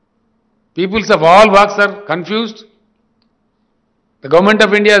 Peoples of all walks are confused. The Government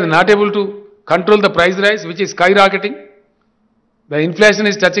of India is not able to control the price rise, which is skyrocketing. The inflation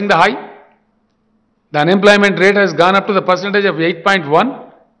is touching the high. The unemployment rate has gone up to the percentage of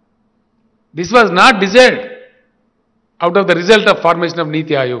 8.1. This was not desired out of the result of formation of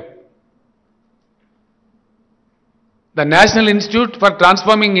Niti Aayog. The National Institute for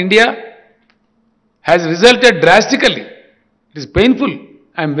Transforming India has resulted drastically. It is painful.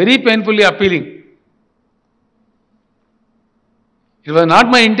 I am very painfully appealing. It was not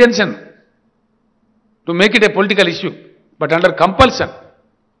my intention to make it a political issue, but under compulsion,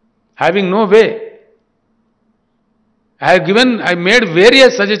 having no way. I made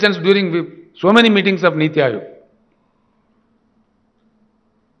various suggestions during so many meetings of Niti Aayog.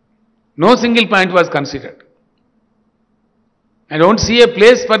 No single point was considered. I don't see a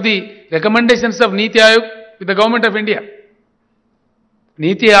place for the recommendations of Niti Aayog with the Government of India.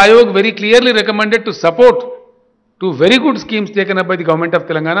 Niti Aayog very clearly recommended to support two very good schemes taken up by the Government of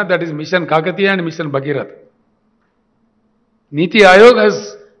Telangana, that is Mission Pragathi and Mission Bhavan. Niti Aayog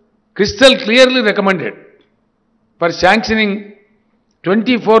has crystal clearly recommended for sanctioning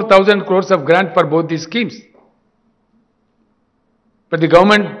 24,000 crores of grant for both these schemes. But the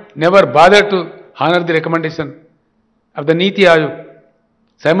government never bothered to honor the recommendation of the Niti Aayog.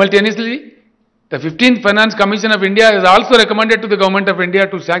 Simultaneously, the 15th Finance Commission of India has also recommended to the Government of India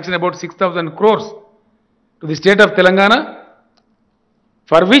to sanction about 6,000 crores to the state of Telangana,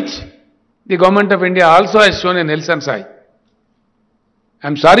 for which the Government of India also has shown a Nelson's eye. I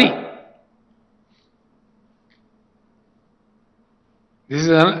am sorry. This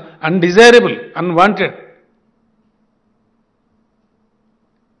is undesirable, unwanted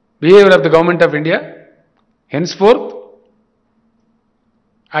behavior of the Government of India. Henceforth,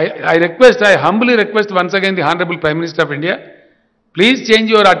 I humbly request once again the Honorable Prime Minister of India, please change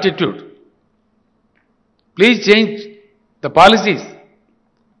your attitude. Please change the policies.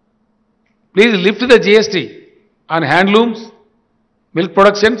 Please lift the GST on handlooms, milk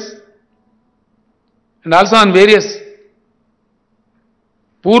productions, and also on various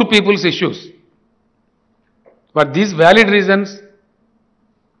poor people's issues. For these valid reasons,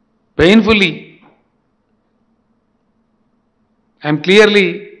 painfully, I am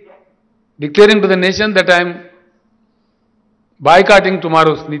clearly declaring to the nation that I am boycotting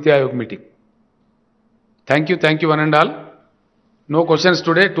tomorrow's Niti Aayog meeting. Thank you one and all. No questions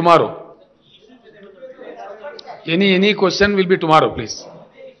today, tomorrow. Any question will be tomorrow, please.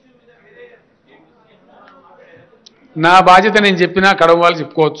 నా బాధ్యత నేను చెప్పినా కడవ వాళ్ళు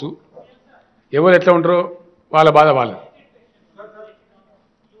చెప్పుకోవచ్చు. ఎవరు ఎట్లా ఉంటారో వాళ్ళ బాధ వాళ్ళ.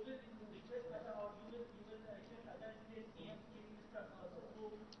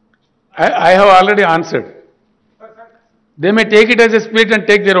 I have already answered. They may take it as a split and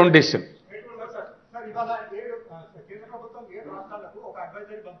take their own decision.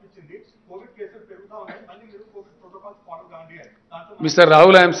 Mr.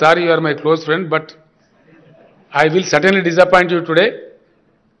 Rahul, I am sorry, you are my close friend, but I will certainly disappoint you today.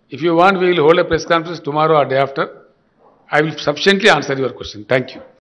 If you want, we will hold a press conference tomorrow or day after. I will sufficiently answer your question. Thank you.